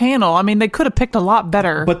streaming channel. I mean, they could have picked a lot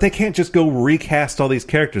better. But they can't just go recast all these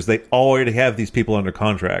characters. They already have these people under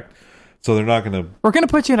contract. So they're not going to... We're going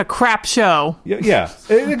to put you in a crap show. Yeah,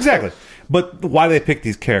 exactly. But why do they pick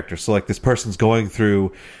these characters? So, like, this person's going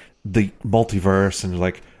through the multiverse and,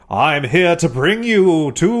 like, I'm here to bring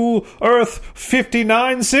you to Earth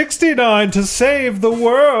 5969 to save the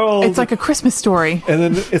world. It's like a Christmas story. And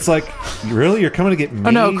then it's like, really? You're coming to get me?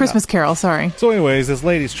 Oh, no, Christmas Carol, sorry. So anyways, this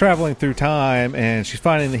lady's traveling through time, and she's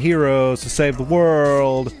finding the heroes to save the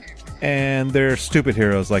world. And they're stupid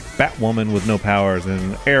heroes, like Batwoman with no powers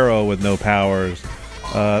and Arrow with no powers.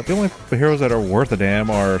 The only heroes that are worth a damn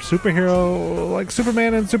are superhero, like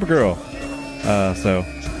Superman and Supergirl. So,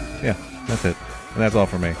 yeah, that's it. And that's all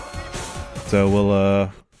for me. So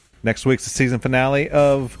we'll, next week's the season finale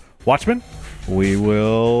of Watchmen. We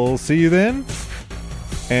will see you then.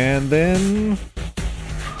 And then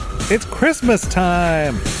it's Christmas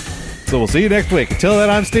time. So we'll see you next week. Until then,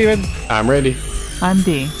 I'm Steven. I'm Randy. I'm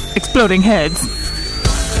Dee. Exploding heads.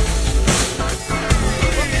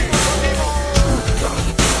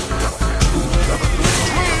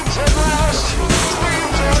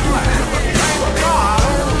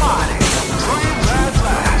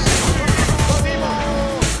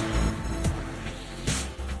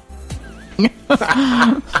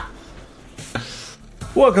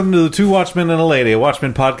 Welcome to the Two Watchmen and a Lady, a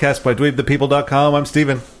Watchmen podcast by DweebThePeople.com. I'm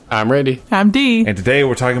Steven. I'm Randy. I'm Dee. And today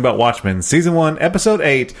we're talking about Watchmen, Season 1, Episode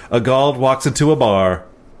 8, A Gald Walks into a Bar.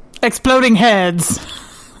 Exploding heads.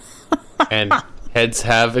 And heads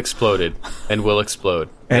have exploded and will explode.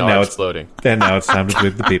 And now it's exploding. And now it's time to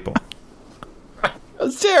dweeb the people. That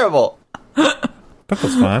was terrible. That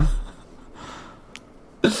was fun.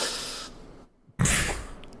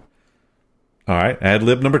 All right, ad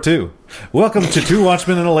lib number 2. Welcome to Two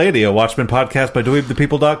Watchmen and a Lady, a Watchmen podcast by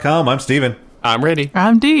DweebThePeople.com. I'm Steven. I'm Randy.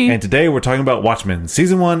 I'm Dee. And today we're talking about Watchmen,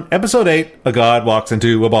 Season 1, Episode 8, A God Walks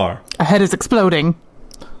into a Bar. A head is exploding.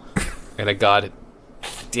 And a god.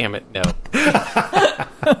 Damn it, no.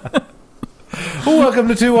 Welcome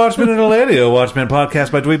to Two Watchmen and a Lady, a Watchmen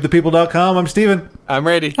podcast by DweebThePeople.com. I'm Steven. I'm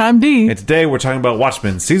Randy. I'm Dee. And today we're talking about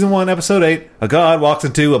Watchmen, Season 1, Episode 8, A God Walks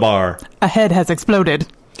into a Bar. A head has exploded.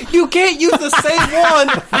 You can't use the same one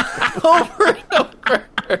over and over.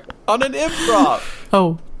 on an improv.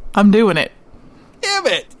 Oh, I'm doing it. Damn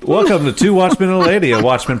it. Welcome to Two Watchmen and a Lady, a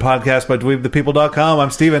Watchmen podcast by DweebThePeople.com.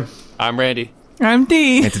 I'm Steven. I'm Randy. I'm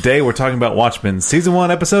Dee. And today we're talking about Watchmen, Season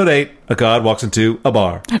 1, Episode 8, A God Walks Into a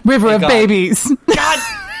Bar. River of God. Babies. God.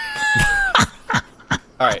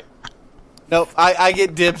 All right. Nope, I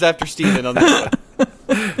get dibs after Steven on this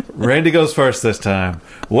one. Randy goes first this time.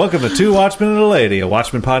 Welcome to Two Watchmen and a Lady, a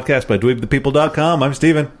Watchmen podcast by DweebThePeople.com. I'm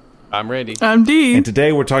Steven. I'm Randy. I'm Dee. And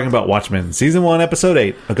today we're talking about Watchmen, Season 1, Episode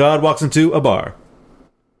 8, A God Walks Into a Bar.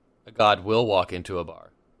 A god will walk into a bar.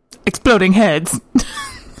 Exploding heads.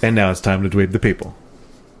 And now it's time to dweeb the people.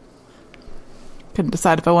 Couldn't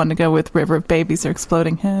decide if I wanted to go with River of Babies or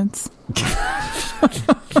Exploding Heads.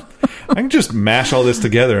 I can just mash all this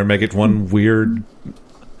together and make it one weird...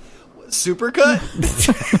 Supercut?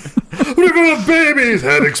 River of Babies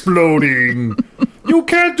head exploding! You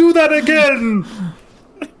can't do that again!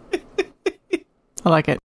 I like it.